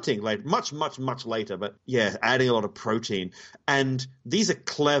then hunting much later. But yeah, adding a lot of protein. And these are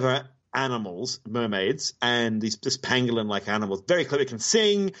clever animals, mermaids, and this pangolin-like animals. Very clever. It can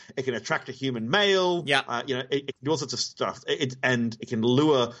sing. It can attract a human male. Yeah. It can do all sorts of stuff. And it can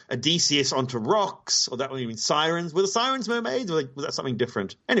lure Odysseus onto rocks. Or that would mean sirens. Were the sirens mermaids? Or was that something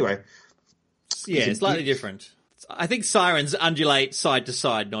different? Anyway. Yeah, slightly different. I think sirens undulate side to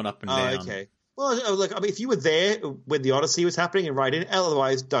side, not up and down. Oh, okay. Well, look, I mean, if you were there when the Odyssey was happening and write in,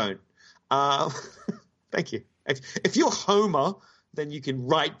 otherwise don't. Thank you. If you're Homer, then you can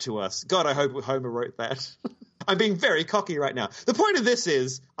write to us. God, I hope Homer wrote that. I'm being very cocky right now. The point of this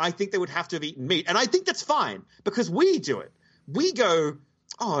is I think they would have to have eaten meat. And I think that's fine because we do it. We go,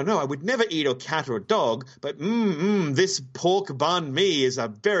 oh, no, I would never eat a cat or a dog, but this pork banh mi is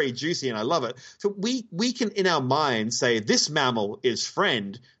very juicy and I love it. So we can, in our mind, say this mammal is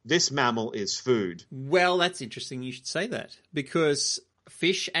friend, this mammal is food. Well, that's interesting you should say that because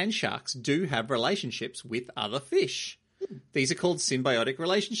fish and sharks do have relationships with other fish. These are called symbiotic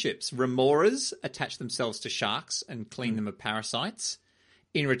relationships. Remoras attach themselves to sharks and clean them of parasites.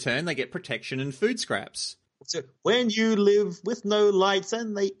 In return, they get protection and food scraps. So when you live with no lights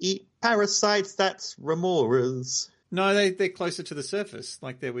and they eat parasites, that's remoras. No, they're closer to the surface,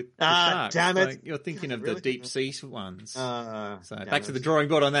 like they're with the sharks. Damn it. Like you're thinking of really? The deep sea ones. So back to it. the drawing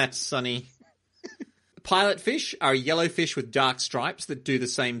board on that, Sonny. Pilot fish are a yellow fish with dark stripes that do the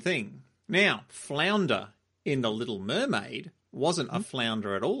same thing. Now, flounder in The Little Mermaid wasn't a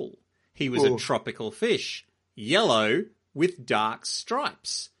flounder at all. He was a tropical fish, yellow with dark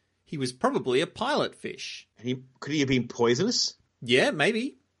stripes. He was probably a pilot fish. And could he have been poisonous? Yeah,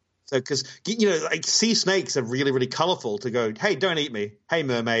 maybe. So, because, like sea snakes are really, really colorful to go, hey, don't eat me. Hey,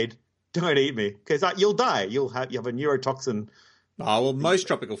 mermaid, don't eat me. Because you'll die. You have a neurotoxin. Oh, well, most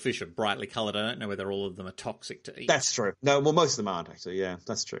tropical fish are brightly colored. I don't know whether all of them are toxic to eat. That's true. No, well, most of them aren't, actually. Yeah,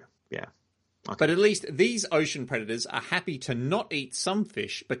 that's true. Yeah. Okay. But at least these ocean predators are happy to not eat some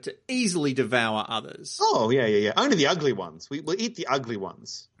fish, but to easily devour others. Oh, yeah. Only the ugly ones. We'll eat the ugly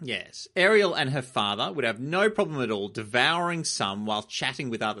ones. Yes. Ariel and her father would have no problem at all devouring some while chatting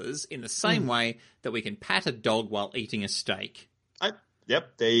with others in the same way that we can pat a dog while eating a steak.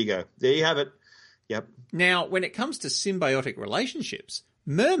 Yep, there you go. There you have it. Yep. Now, when it comes to symbiotic relationships,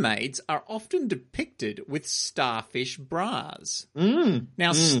 mermaids are often depicted with starfish bras.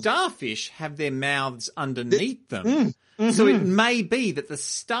 Now, starfish have their mouths underneath them. So it may be that the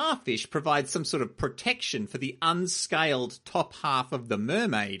starfish provides some sort of protection for the unscaled top half of the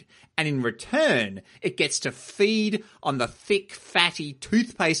mermaid, and in return, it gets to feed on the thick, fatty,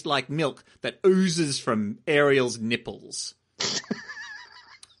 toothpaste-like milk that oozes from Ariel's nipples.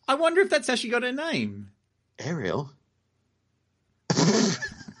 I wonder if that's how she got her name. Ariel? Because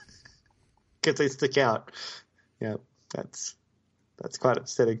they stick out. Yeah, that's quite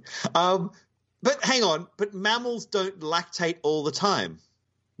upsetting. But hang on, but mammals don't lactate all the time.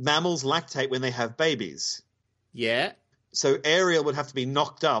 Mammals lactate when they have babies. Yeah. So Ariel would have to be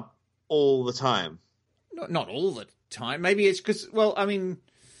knocked up all the time. Not all the time. Maybe it's because, well, I mean...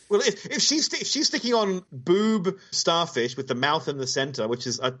 Well, if she's sticking on boob starfish with the mouth in the center, which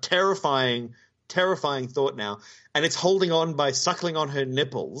is a terrifying thought now, and it's holding on by suckling on her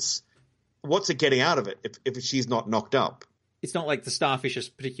nipples, what's it getting out of it if she's not knocked up? It's not like the starfish is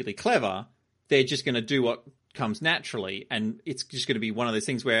particularly clever. They're just going to do what comes naturally, and it's just going to be one of those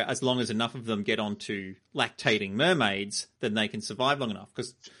things where as long as enough of them get onto lactating mermaids, then they can survive long enough.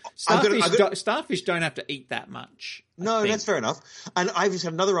 Because starfish don't have to eat that much. No, that's fair enough. And I just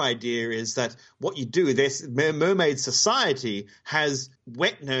have another idea is that what you do, Mermaid Society has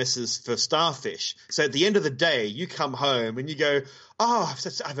wet nurses for starfish. So at the end of the day, you come home and you go, oh,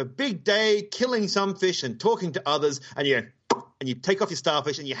 I have a big day killing some fish and talking to others, and you go, and you take off your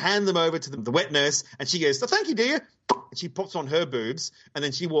starfish and you hand them over to the wet nurse, and she goes, "Oh, thank you, dear." And she pops on her boobs, and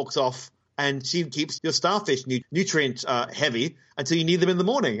then she walks off, and she keeps your starfish nutrient heavy until you need them in the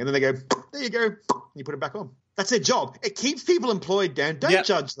morning. And then they go, "There you go," and you put them back on. That's their job. It keeps people employed, Dan. Don't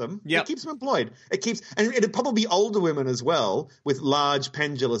judge them. It keeps them employed. And it'd probably be older women as well with large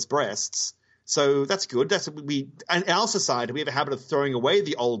pendulous breasts. So that's good. In our society, we have a habit of throwing away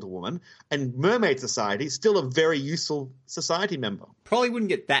the older woman, and Mermaid Society is still a very useful society member. Probably wouldn't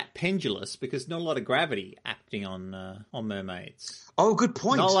get that pendulous because not a lot of gravity acting on mermaids. Oh, good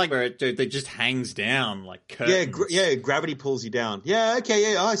point. Not like where it just hangs down like curtains. Gravity pulls you down. Yeah,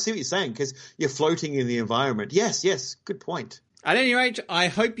 okay, I see what you're saying because you're floating in the environment. Yes, good point. At any rate, I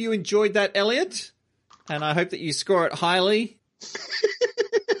hope you enjoyed that, Elliot, and I hope that you score it highly.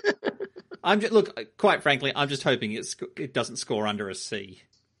 Look, quite frankly, I'm just hoping it doesn't score under a C.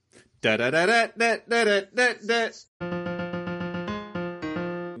 Welcome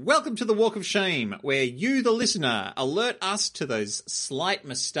to the Walk of Shame, where you, the listener, alert us to those slight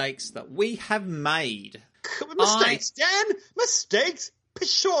mistakes that we have made. Mistakes, Dan? Mistakes?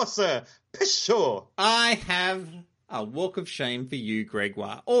 Pshaw, sir. Pshaw. I have a Walk of Shame for you,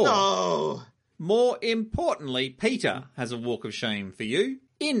 Gregoire. Or, more importantly, Peter has a Walk of Shame for you.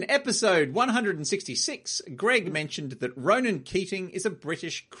 In episode 166, Greg mentioned that Ronan Keating is a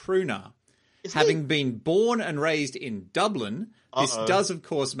British crooner. Having been born and raised in Dublin, this does, of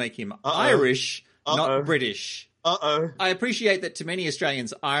course, make him Irish, not British. I appreciate that to many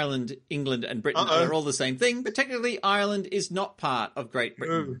Australians, Ireland, England and Britain are all the same thing, but technically Ireland is not part of Great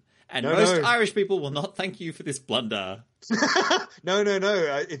Britain. And most Irish people will not thank you for this blunder. No.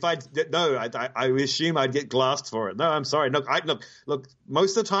 I assume I'd get glassed for it. No, I'm sorry. Look.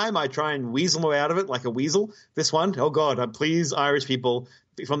 Most of the time, I try and weasel my way out of it like a weasel. This one, oh God, please, Irish people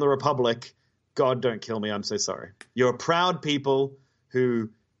from the Republic, God, don't kill me. I'm so sorry. You're proud people who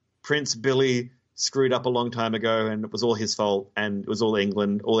Prince Billy screwed up a long time ago, and it was all his fault, and it was all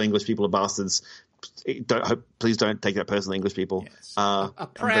England. All English people are bastards. Please don't take that personally, English people. Yes.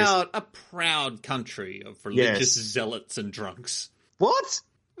 A proud country of religious zealots and drunks. What?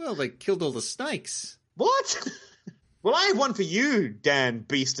 Well, they killed all the snakes. What? Well, I have one for you, Dan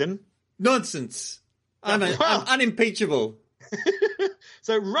Beeston. Nonsense. I'm unimpeachable.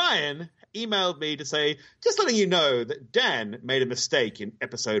 So Ryan emailed me to say, just letting you know that Dan made a mistake in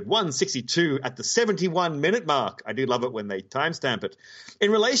episode 162 at the 71-minute mark. I do love it when they timestamp it. In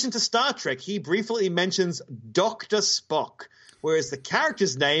relation to Star Trek, he briefly mentions Dr. Spock, whereas the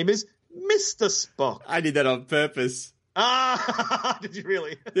character's name is Mr. Spock. I did that on purpose. Ah, did you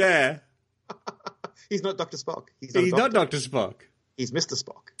really? Yeah. He's not Dr. Spock. He's not Dr. Spock. He's Mr.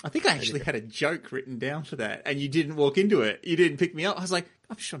 Spock. I think I actually had a joke written down for that, and you didn't walk into it. You didn't pick me up. I was like,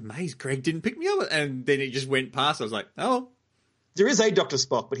 I'm just amazed Greg didn't pick me up. And then it just went past. I was like, oh. There is a Dr.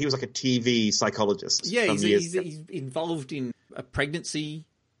 Spock, but he was like a TV psychologist. Yeah, he's involved in a pregnancy.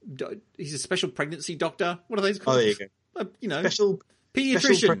 He's a special pregnancy doctor. What are those called? Oh, there you go. Special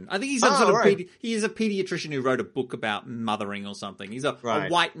pediatrician. I think he's some sort of he is a pediatrician who wrote a book about mothering or something. He's a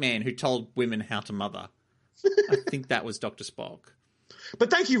white man who told women how to mother. I think that was Dr. Spock.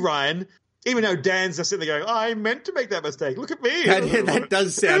 But thank you, Ryan. Even though Dan's just sitting there going, I meant to make that mistake. Look at me. That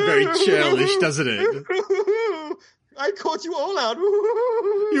does sound very churlish, doesn't it? I caught you all out.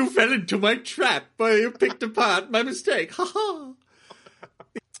 You fell into my trap, but you picked apart my mistake. Ha ha.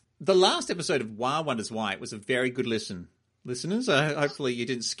 The last episode of Wah Wonders Why was a very good listen. Listeners, hopefully you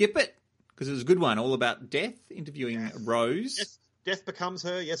didn't skip it, because it was a good one, all about Death, interviewing Rose. Yes. Death becomes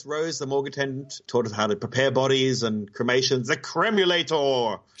her. Yes, Rose, the morgue attendant, taught us how to prepare bodies and cremations. The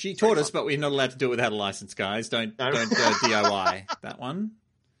cremulator. She taught us, but we're not allowed to do it without a license, guys. Don't DIY that one.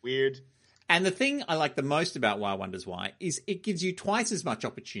 Weird. And the thing I like the most about Why Wonders Why is it gives you twice as much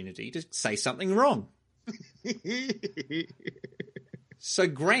opportunity to say something wrong. So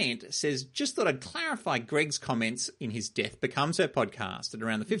Grant says, just thought I'd clarify Greg's comments in his Death Becomes Her podcast. At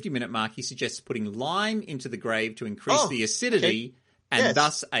around the 50-minute mark, he suggests putting lime into the grave to increase the acidity and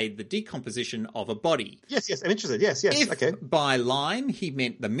thus aid the decomposition of a body. Yes, I'm interested. Yes, If by lime he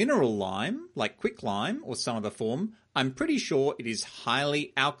meant the mineral lime, like quicklime or some other form, I'm pretty sure it is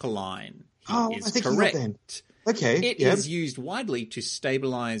highly alkaline. He is correct. Then. Okay. It is used widely to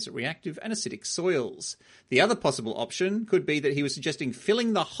stabilize reactive and acidic soils. The other possible option could be that he was suggesting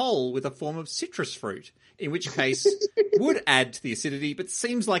filling the hole with a form of citrus fruit, in which case would add to the acidity, but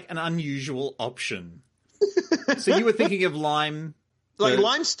seems like an unusual option. So you were thinking of lime... Like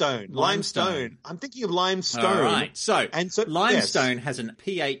limestone. I'm thinking of limestone. All right. So limestone has a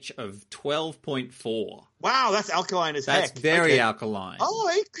pH of 12.4. Wow, that's alkaline as heck. That's very alkaline.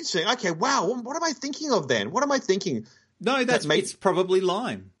 Oh, interesting. Okay, wow. What am I thinking of then? What am I thinking? No, it's probably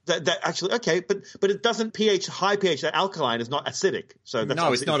lime. That actually, okay, but it doesn't high pH. That alkaline is not acidic. So that's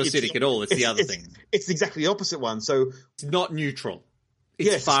no, it's not acidic at all. It's the other thing. It's exactly the opposite one. So it's not neutral.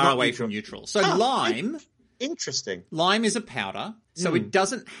 It's far away from neutral. So lime... Interesting. Lime is a powder, so it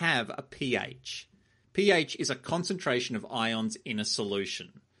doesn't have a pH. pH is a concentration of ions in a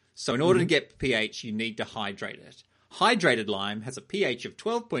solution. So in order to get pH, you need to hydrate it. Hydrated lime has a pH of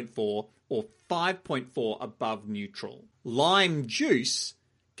 12.4 or 5.4 above neutral. Lime juice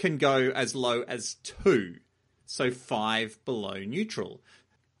can go as low as 2, so 5 below neutral,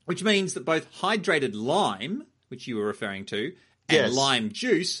 which means that both hydrated lime, which you were referring to, and lime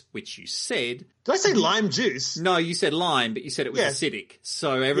juice, which you said... Did I say lime juice? No, you said lime, but you said it was acidic.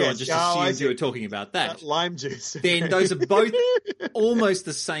 So everyone just assumes you were talking about that. Lime juice. Then those are both almost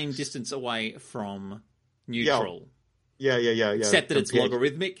the same distance away from neutral. Yeah. Except that it's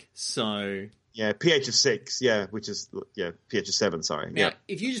logarithmic, so... Yeah, pH of 6, which is, pH of 7, sorry. Now,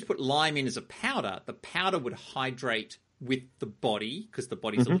 if you just put lime in as a powder, the powder would hydrate with the body, because the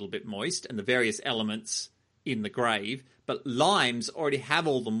body's a little bit moist, and the various elements in the grave, but limes already have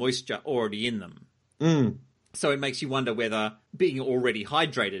all the moisture already in them. So it makes you wonder whether being already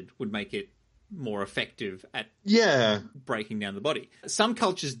hydrated would make it more effective at breaking down the body. Some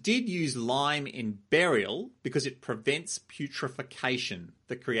cultures did use lime in burial because it prevents putrefaction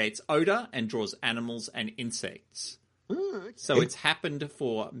that creates odor and draws animals and insects. Okay. So it's happened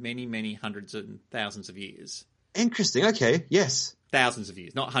for many, many hundreds and thousands of years. Interesting. Okay. Yes. Thousands of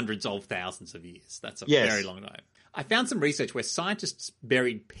years, not hundreds of thousands of years. That's a very long time. I found some research where scientists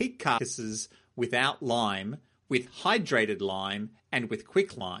buried pig carcasses without lime, with hydrated lime, and with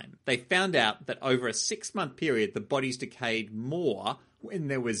quicklime. They found out that over a 6-month period, the bodies decayed more when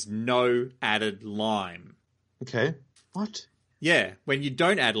there was no added lime. Okay. What? Yeah, when you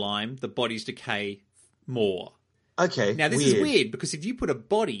don't add lime, the bodies decay more. Okay. Now, this is weird because if you put a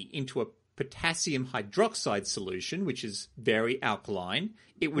body into a potassium hydroxide solution, which is very alkaline,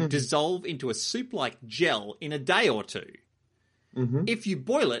 it would dissolve into a soup-like gel in a day or two. If you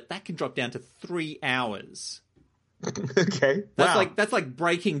boil it, that can drop down to 3 hours. Okay. That's like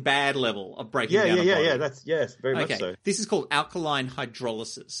Breaking Bad level of breaking down a body. Yeah. That's very much so. This is called alkaline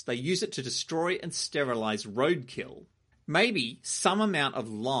hydrolysis. They use it to destroy and sterilize roadkill. Maybe some amount of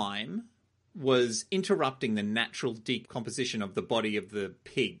lime was interrupting the natural decomposition of the body of the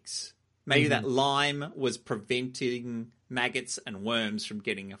pigs. Maybe that lime was preventing maggots and worms from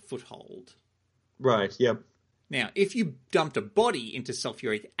getting a foothold. Right, yep. Now, if you dumped a body into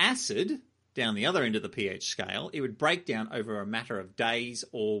sulfuric acid down the other end of the pH scale, it would break down over a matter of days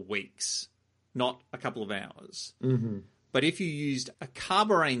or weeks, not a couple of hours. But if you used a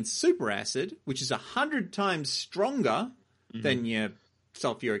carborane superacid, which is 100 times stronger than your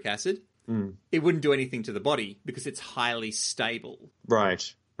sulfuric acid, it wouldn't do anything to the body because it's highly stable.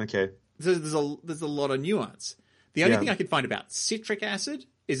 Right, okay. So there's a lot of nuance. The only thing I could find about citric acid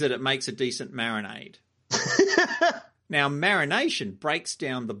is that it makes a decent marinade. Now, marination breaks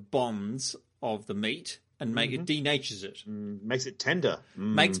down the bonds of the meat and it denatures it. Makes it tender.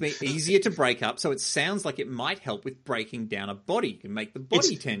 Makes me easier to break up, so it sounds like it might help with breaking down a body and make the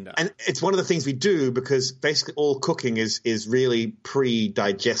body tender. And it's one of the things we do because basically all cooking is really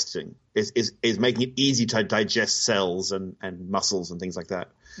pre-digesting, is making it easy to digest cells and muscles and things like that.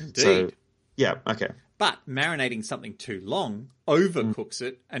 Indeed. So, yeah, okay. But marinating something too long overcooks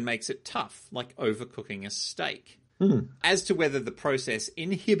it and makes it tough, like overcooking a steak. As to whether the process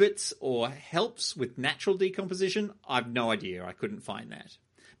inhibits or helps with natural decomposition, I've no idea. I couldn't find that.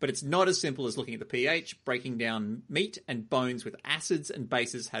 But it's not as simple as looking at the pH. Breaking down meat and bones with acids and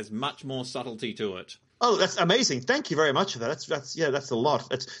bases has much more subtlety to it. Oh, that's amazing. Thank you very much for that. That's a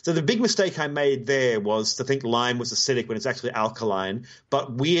lot. So the big mistake I made there was to think lime was acidic when it's actually alkaline.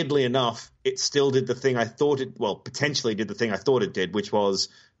 But weirdly enough, it still did the thing I thought it, well, potentially did the thing I thought it did, which was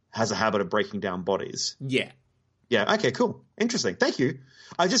has a habit of breaking down bodies. Yeah. Yeah, okay, cool. Interesting. Thank you.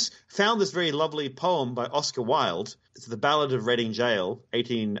 I just found this very lovely poem by Oscar Wilde. It's The Ballad of Reading Gaol,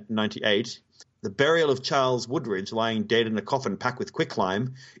 1898. The burial of Charles Woodridge, lying dead in a coffin packed with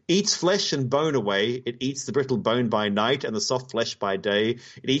quicklime, eats flesh and bone away. It eats the brittle bone by night and the soft flesh by day.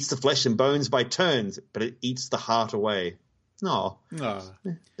 It eats the flesh and bones by turns, but it eats the heart away. Oh.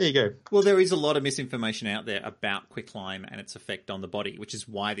 There you go. Well, there is a lot of misinformation out there about quicklime and its effect on the body, which is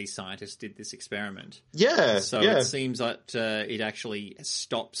why these scientists did this experiment. Yeah. So it seems that it actually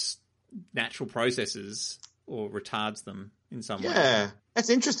stops natural processes or retards them in some way. Yeah, that's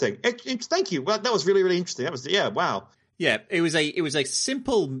interesting. Thank you. Well, that was really, really interesting. That was, wow. Yeah, it was a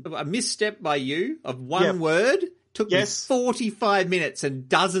simple misstep by you of one word. Took me 45 minutes and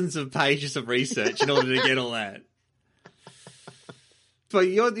dozens of pages of research in order to get all that. But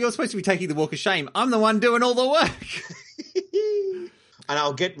you're supposed to be taking the walk of shame. I'm the one doing all the work. And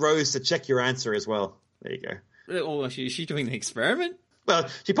I'll get Rose to check your answer as well. There you go. Oh, is she doing the experiment? Well,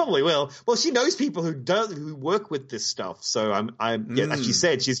 she probably will. Well, she knows people who work with this stuff. So as she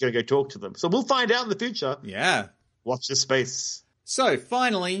said, she's going to go talk to them. So we'll find out in the future. Yeah. Watch this space. So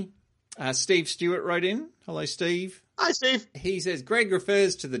finally, Steve Stewart wrote in. Hello, Steve. Hi, Steve. He says, Greg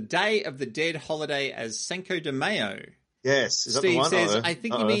refers to the Day of the Dead holiday as Cinco de Mayo. Yes. Is that Steve the one? says, I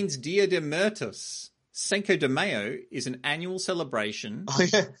think he means Dia de Muertos. Cinco de Mayo is an annual celebration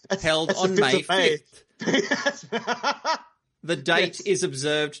held on May 5th. The date is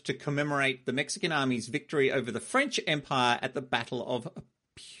observed to commemorate the Mexican army's victory over the French Empire at the Battle of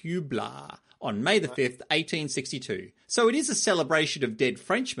Puebla on May the 5th, 1862. So it is a celebration of dead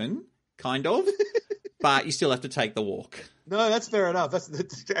Frenchmen, kind of, but you still have to take the walk. No, that's fair enough. That's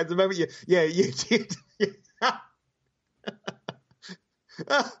at the moment you did.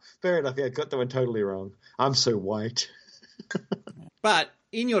 Fair enough. Yeah, got that one totally wrong. I'm so white. But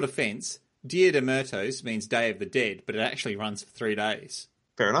in your defense, Dia de Muertos means Day of the Dead, but it actually runs for 3 days.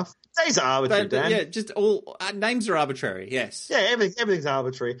 Fair enough. Days are arbitrary, Dan. Yeah, just all names are arbitrary. Yes. Yeah, everything's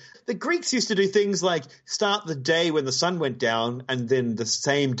arbitrary. The Greeks used to do things like start the day when the sun went down, and then the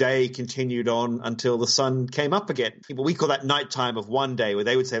same day continued on until the sun came up again. We call that nighttime of one day, where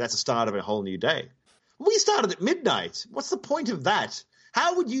they would say that's the start of a whole new day. We started at midnight. What's the point of that?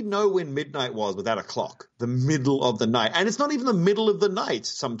 How would you know when midnight was without a clock? The middle of the night. And it's not even the middle of the night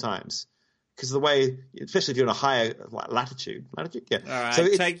sometimes. Because of the way, especially if you're in a higher latitude. Yeah. All right, so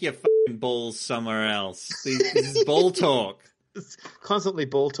take your fucking balls somewhere else. This is ball talk. It's constantly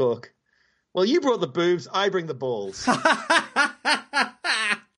ball talk. Well, you brought the boobs, I bring the balls.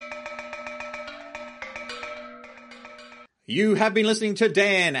 You have been listening to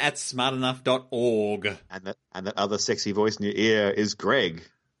Dan at smartenough.org. And that other sexy voice in your ear is Greg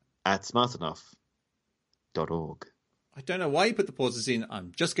at smartenough.org. I don't know why you put the pauses in.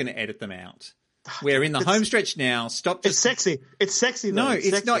 I'm just going to edit them out. We're in the home stretch now. Stop. It's sexy. It's sexy, though. No, it's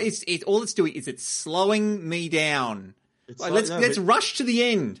sexy. not. It's all it's doing is it's slowing me down. Let's rush to the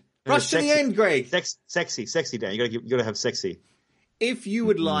end. Rush to the end, Greg. Sexy, Dan. You got to have sexy. If you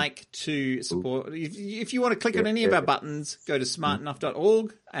would like to support, if you want to click on any of our buttons, go to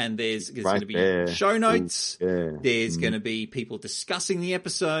smartenough.org and there's going to be show notes. There's going to be people discussing the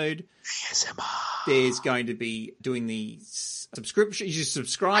episode. ASMR. There's going to be doing the subscription. You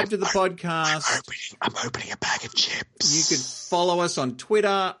subscribe to the podcast. I'm opening a bag of chips. You could follow us on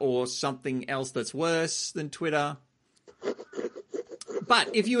Twitter or something else that's worse than Twitter.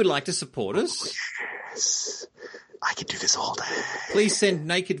 But if you would like to support us... Yes. I can do this all day. Please send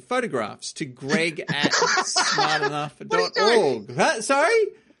naked photographs to Greg at smartenough.org. Sorry?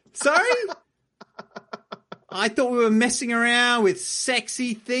 I thought we were messing around with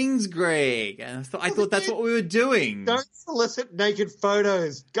sexy things, Greg. I thought that's what we were doing. Don't solicit naked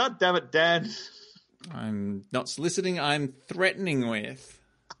photos. God damn it, Dan. I'm not soliciting, I'm threatening with.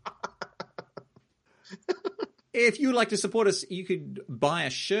 If you would like to support us, you could buy a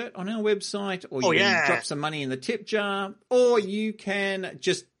shirt on our website, or you can drop some money in the tip jar, or you can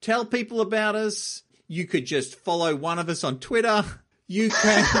just tell people about us. You could just follow one of us on Twitter. You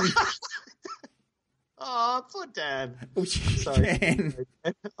can... Oh, poor Dan. Sorry.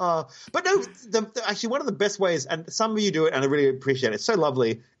 But no, actually one of the best ways, and some of you do it and I really appreciate it, it's so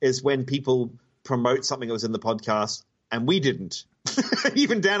lovely, is when people promote something that was in the podcast and we didn't.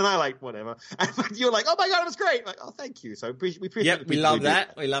 Even Dan and I like, whatever. And you're like, oh my God, it was great. Like, oh, thank you. So we appreciate it. We love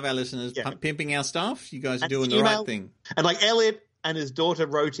that. We love our listeners pimping our stuff. You guys are doing the right thing. And like Elliot and his daughter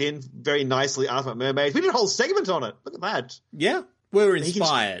wrote in very nicely, asked about mermaids. We did a whole segment on it. Look at that. Yeah. We're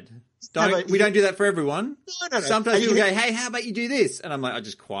inspired. We don't do that for everyone. No. Sometimes people go, hey, how about you do this? And I'm like, I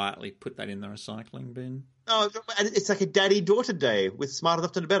just quietly put that in the recycling bin. Oh, and it's like a daddy-daughter day with Smart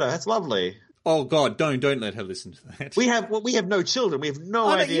Enough to Know Better. That's lovely. Oh, God, don't let her listen to that. We have no children. We have no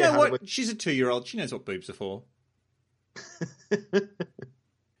idea. You know what? She's a 2-year-old. She knows what boobs are for.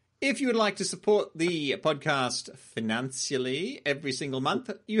 If you would like to support the podcast financially every single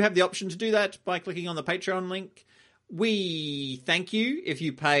month, you have the option to do that by clicking on the Patreon link. We thank you if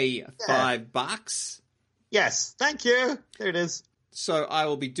you pay $5. Yes, thank you. There it is. So I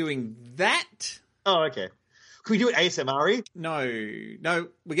will be doing that. Oh, okay. Can we do it ASMR-y? No,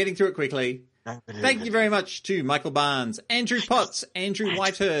 we're getting through it quickly. Thank you very much to Michael Barnes, Andrew Potts, Andrew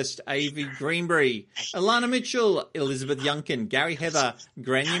Whitehurst, Avi Greenbury, Alana Mitchell, Elizabeth Youngkin, Gary Heather,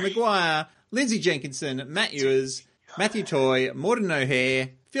 Grania Maguire, Lindsay Jenkinson, Matt Ewers, Matthew Toy, Morden O'Hare,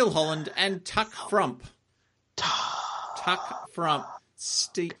 Phil Holland, and Tuck Frump. Tuck Frump.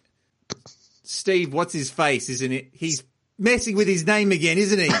 Steve, what's his face, isn't it? He's messing with his name again,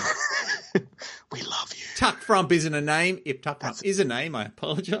 isn't he? We love you. Tuck Frump isn't a name. If Tuck Frump is a name, I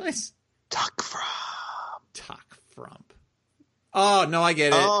apologise. Tuck Frump. Oh, no, I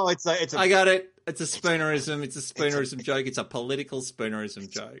get it. Oh, I got it. It's a spoonerism. It's a spoonerism joke. It's a political spoonerism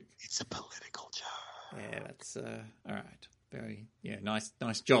joke. It's a political joke. Yeah, that's all right. Nice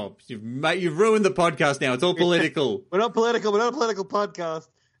job. You've ruined the podcast now. It's all political. We're not political. We're not a political podcast.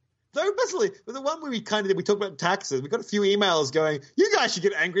 Though, basically, with the one where we talked about taxes, we got a few emails going, you guys should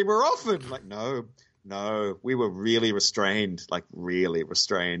get angry more often. Like, no, we were really restrained, like really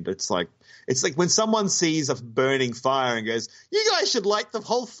restrained. It's like when someone sees a burning fire and goes, you guys should light the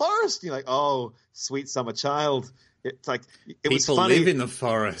whole forest. And you're like, oh, sweet summer child. It's like, was funny. People live in the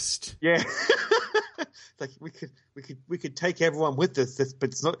forest. Yeah. Like we could take everyone with us, but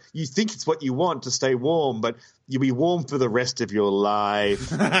it's not. You think it's what you want to stay warm, but you'll be warm for the rest of your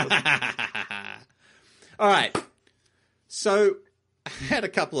life. All right. So I had a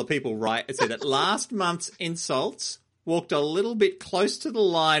couple of people write and say that last month's insults walked a little bit close to the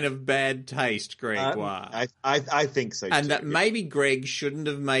line of bad taste, Gregoire. I think so, and too. that maybe Greg shouldn't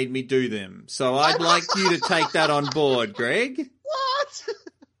have made me do them. So I'd like you to take that on board, Greg. What?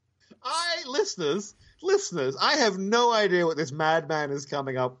 Listeners, I have no idea what this madman is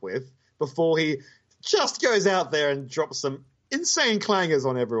coming up with before he just goes out there and drops some insane clangers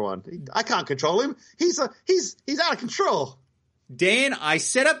on everyone. I can't control him. He's out of control. Dan, I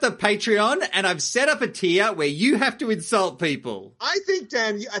set up the Patreon and I've set up a tier where you have to insult people. I think,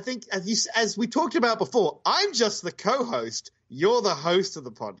 Dan, as we talked about before, I'm just the co-host. You're the host of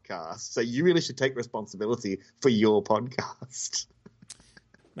the podcast. So you really should take responsibility for your podcast.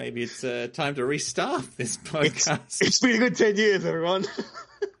 Maybe it's time to restart this podcast. It's been a good 10 years, everyone.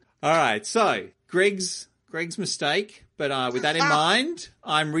 All right, so Greg's mistake, but with that in mind,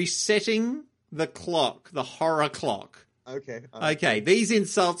 I'm resetting the clock, the horror clock. Okay. Okay, these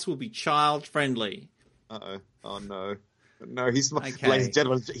insults will be child-friendly. Uh-oh. Oh, no. No, ladies and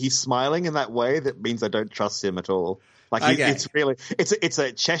gentlemen, he's smiling in that way that means I don't trust him at all. Like, it's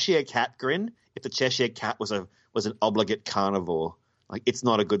a Cheshire Cat grin. If the Cheshire Cat was an obligate carnivore. Like, it's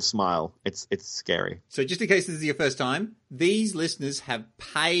not a good smile. It's scary. So just in case this is your first time, these listeners have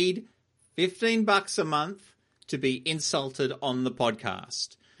paid $15 a month to be insulted on the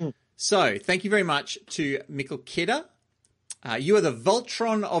podcast. So thank you very much to Mikkel Kidder. You are the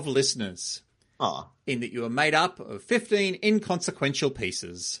Voltron of listeners. In that you are made up of 15 inconsequential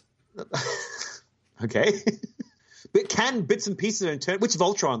pieces. Okay. But can bits and pieces in turn? Which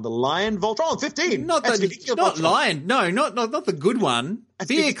Voltron? The Lion Voltron? Oh, 15. Not Lion. No, not the good one. That's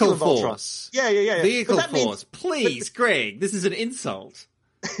Vehicle Force. Yeah. Vehicle Force. Please, Greg, this is an insult.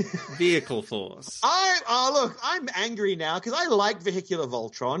 Vehicle Force. Look, I'm angry now because I like Vehicular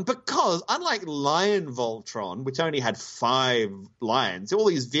Voltron because unlike Lion Voltron, which only had 5 lions, all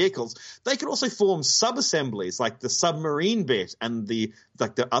these vehicles, they could also form sub-assemblies like the submarine bit and the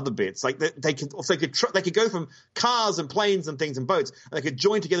other bits. Like they could go from cars and planes and things and boats, and they could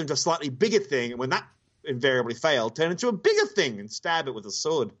join together into a slightly bigger thing. And when that invariably fail, turn into a bigger thing and stab it with a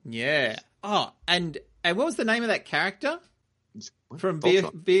sword. Yeah. Oh, and what was the name of that character from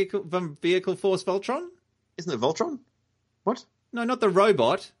Vehicle Force Voltron? Isn't it Voltron? What? No, not the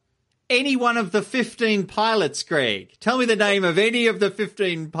robot. Any one of the 15 pilots, Greg. Tell me the name of any of the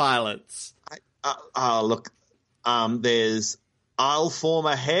 15 pilots. Look, there's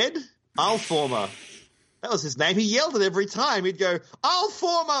I'llformer Head. I'llformer. That was his name. He yelled it every time. He'd go,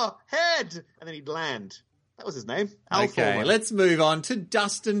 I'llformer Head! And then he'd land. That was his name. Okay, let's move on to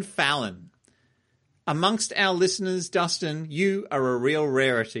Dustin Fallon. Amongst our listeners, Dustin, you are a real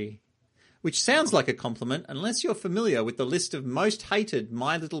rarity. Which sounds like a compliment unless you're familiar with the list of most hated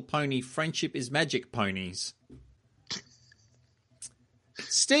My Little Pony Friendship is Magic ponies.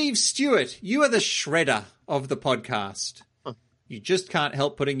 Steve Stewart, you are the shredder of the podcast. You just can't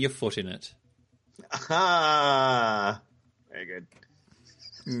help putting your foot in it. Ah, very good.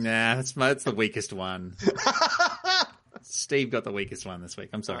 Nah, that's the weakest one. Steve got the weakest one this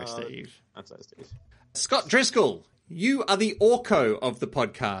week. I'm sorry, Steve. I'm sorry, Steve. Scott Driscoll, you are the Orko of the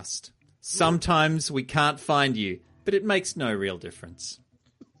podcast. Sometimes we can't find you, but it makes no real difference.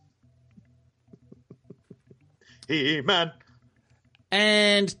 He-Man.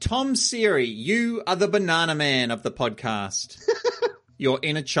 And Tom Seary, you are the Banana Man of the podcast. Your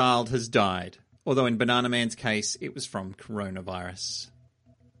inner child has died. Although in Banana Man's case, it was from coronavirus.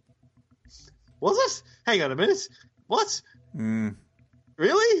 Was it? Hang on a minute. What?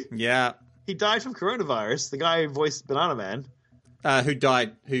 Really? Yeah. He died from coronavirus, the guy who voiced Banana Man. Who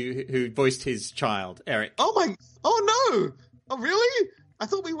died, who voiced his child, Eric. Oh no! Oh really? I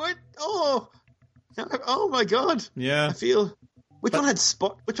thought we weren't. Oh my god! Yeah. I feel. Which one had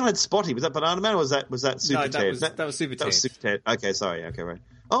Spotty? Was that Banana Man or was that Super Ted? That was Super Ted. That was Super Ted. Okay, sorry. Okay, right.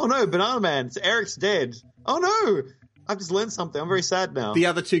 Oh no, Banana Man. Eric's dead. Oh no! I've just learned something. I'm very sad now. The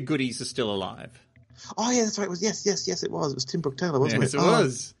other two goodies are still alive. Oh yeah, that's right. It was yes, it was. It was Tim Brooke Taylor, wasn't it? It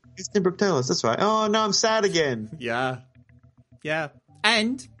was. It's Tim Brooke Taylor. That's right. Oh no, I'm sad again. Yeah. Yeah.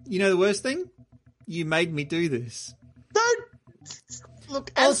 And, you know the worst thing? You made me do this. Don't!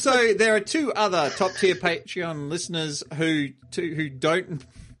 Look, also, there are two other top-tier Patreon listeners who don't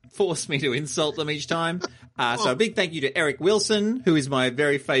force me to insult them each time. So a big thank you to Eric Wilson, who is my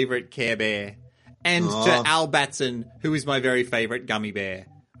very favourite Care Bear, and to Al Batson, who is my very favourite Gummy Bear.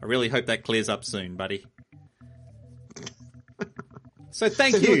 I really hope that clears up soon, buddy. So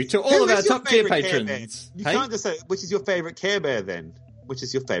thank you to all of our top-tier patrons. You can't just say, which is your favourite Care Bear, then? Which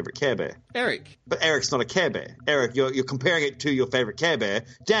is your favourite Care Bear? Eric. But Eric's not a Care Bear. Eric, you're comparing it to your favourite Care Bear.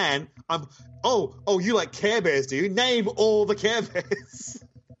 Dan, you like Care Bears, do you? Name all the Care Bears.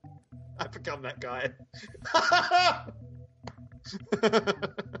 I've become that guy.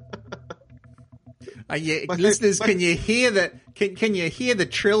 Listeners, can you hear the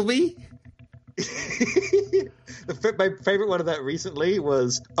Trilby? My favourite one of that recently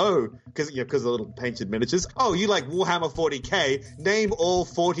was, because of the little painted miniatures. Oh, you like Warhammer 40k? Name all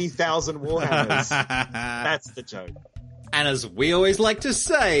 40,000 Warhammers. That's the joke. And as we always like to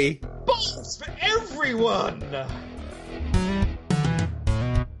say, balls for everyone!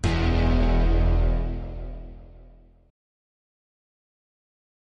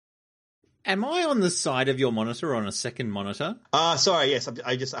 Am I on the side of your monitor or on a second monitor? Sorry, yes.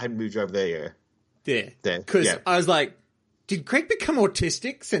 I hadn't moved you over there yet. There. Because I was like, did Greg become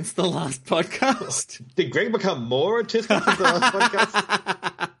autistic since the last podcast? Did Greg become more autistic since the last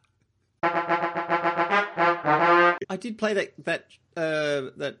podcast? I did play that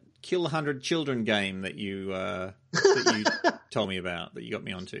Kill 100 Children game that you told me about, that you got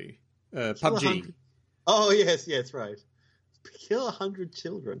me onto. PUBG. Oh, yes, right. Kill 100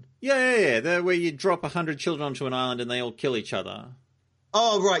 children. Yeah. Where you drop 100 children onto an island and they all kill each other.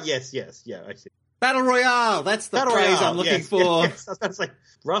 Oh, right, yes, yeah, I see. Battle Royale, that's the phrase I'm looking for. Yes. That's like,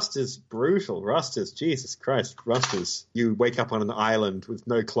 Rust is brutal. Jesus Christ, Rust is, you wake up on an island with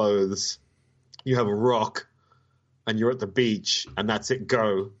no clothes, you have a rock, and you're at the beach, and that's it,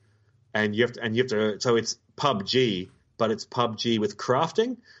 go. And you have to, so it's PUBG, but it's PUBG with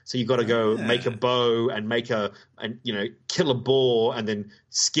crafting. So you got to go make a bow and kill a boar and then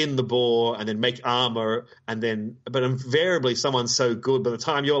skin the boar and then make armor but invariably someone's so good by the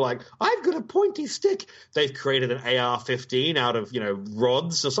time you're like, I've got a pointy stick, they've created an AR-15 out of,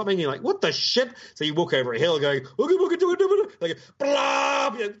 rods or something. And you're like, what the shit? So you walk over a hill going, like,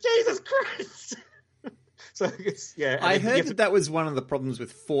 blah, Jesus Christ. So I heard that was one of the problems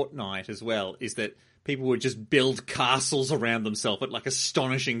with Fortnite as well, is that people would just build castles around themselves at like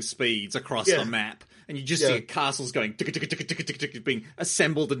astonishing speeds across the map. And you just see castles going being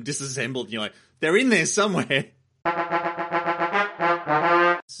assembled and disassembled. And you're like, they're in there somewhere.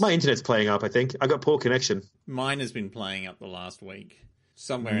 My internet's playing up, I think. I got poor connection. Mine has been playing up the last week.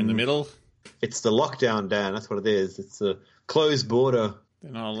 Somewhere in the middle. It's the lockdown, Dan. That's what it is. It's a closed border.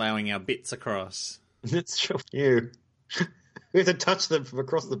 They're not allowing our bits across. It's true. You. We have to touch them from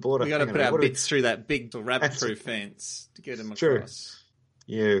across the border. We got to Hang put on, our what do we- bits through that big rabbit-proof fence to get them True. across.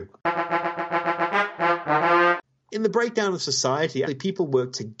 You. In the breakdown of society, people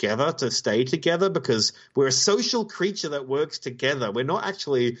work together to stay together because we're a social creature that works together. We're not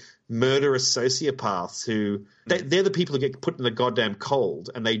actually murderous sociopaths who they're the people who get put in the goddamn cold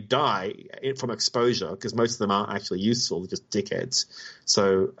and they die from exposure because most of them aren't actually useful. They're just dickheads.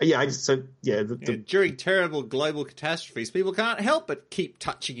 So During terrible global catastrophes, people can't help but keep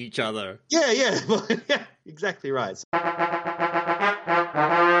touching each other. Yeah, exactly right.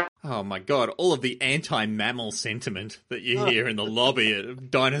 Oh my god, all of the anti-mammal sentiment that you hear in the lobby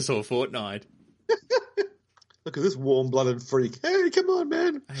at Dinosaur Fortnite. Look at this warm-blooded freak. Hey, come on,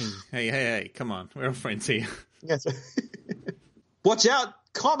 man. Hey, come on. We're all friends here. Yes. Watch out,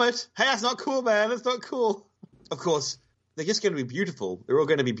 Comet. Hey, that's not cool, man. That's not cool. Of course, they're just going to be beautiful. They're all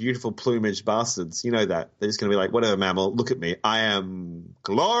going to be beautiful plumage bastards. You know that. They're just going to be like, whatever, mammal, look at me. I am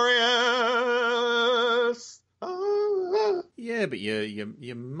glorious. Yeah, but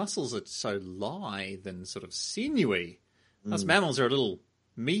your muscles are so lithe and sort of sinewy. Us mammals are a little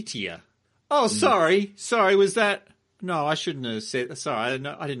meatier. Oh, sorry, was that... No, I shouldn't have said... Sorry, I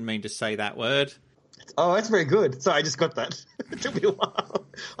didn't mean to say that word. Oh, that's very good. Sorry, I just got that. It took me a while.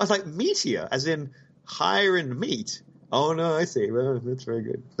 I was like, meatier, as in higher in meat. Oh, no, I see. Well, that's very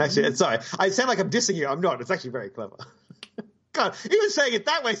good. Actually, sorry, I sound like I'm dissing you. I'm not. It's actually very clever. God, even saying it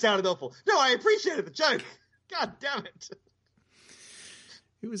that way sounded awful. No, I appreciated the joke. God damn it.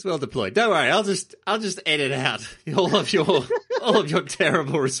 It was well deployed. Don't worry, I'll just edit out all of your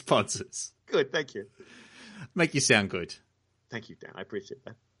terrible responses. Good, thank you. Make you sound good. Thank you, Dan. I appreciate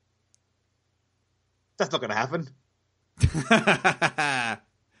that. That's not going to happen. Of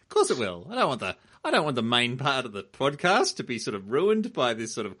course it will. I don't want the main part of the podcast to be sort of ruined by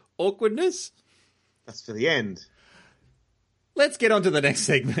this sort of awkwardness. That's for the end. Let's get on to the next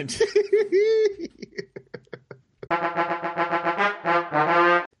segment.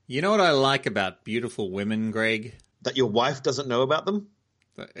 You know what I like about beautiful women, Greg? That your wife doesn't know about them?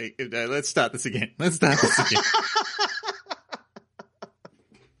 Let's start this again. Oh,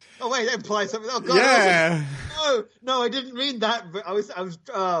 wait, that implies something. Oh, God. Yeah. No, I didn't mean that. But I was,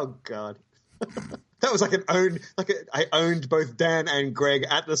 oh, God. That was like I owned both Dan and Greg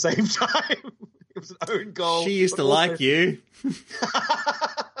at the same time. It was an own goal. She used to like you.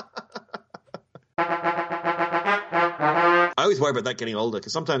 I always worry about that getting older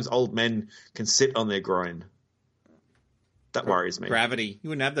because sometimes old men can sit on their groin. That worries me. Gravity. You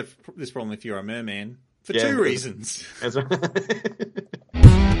wouldn't have this problem if you're a merman. For two reasons. That's right.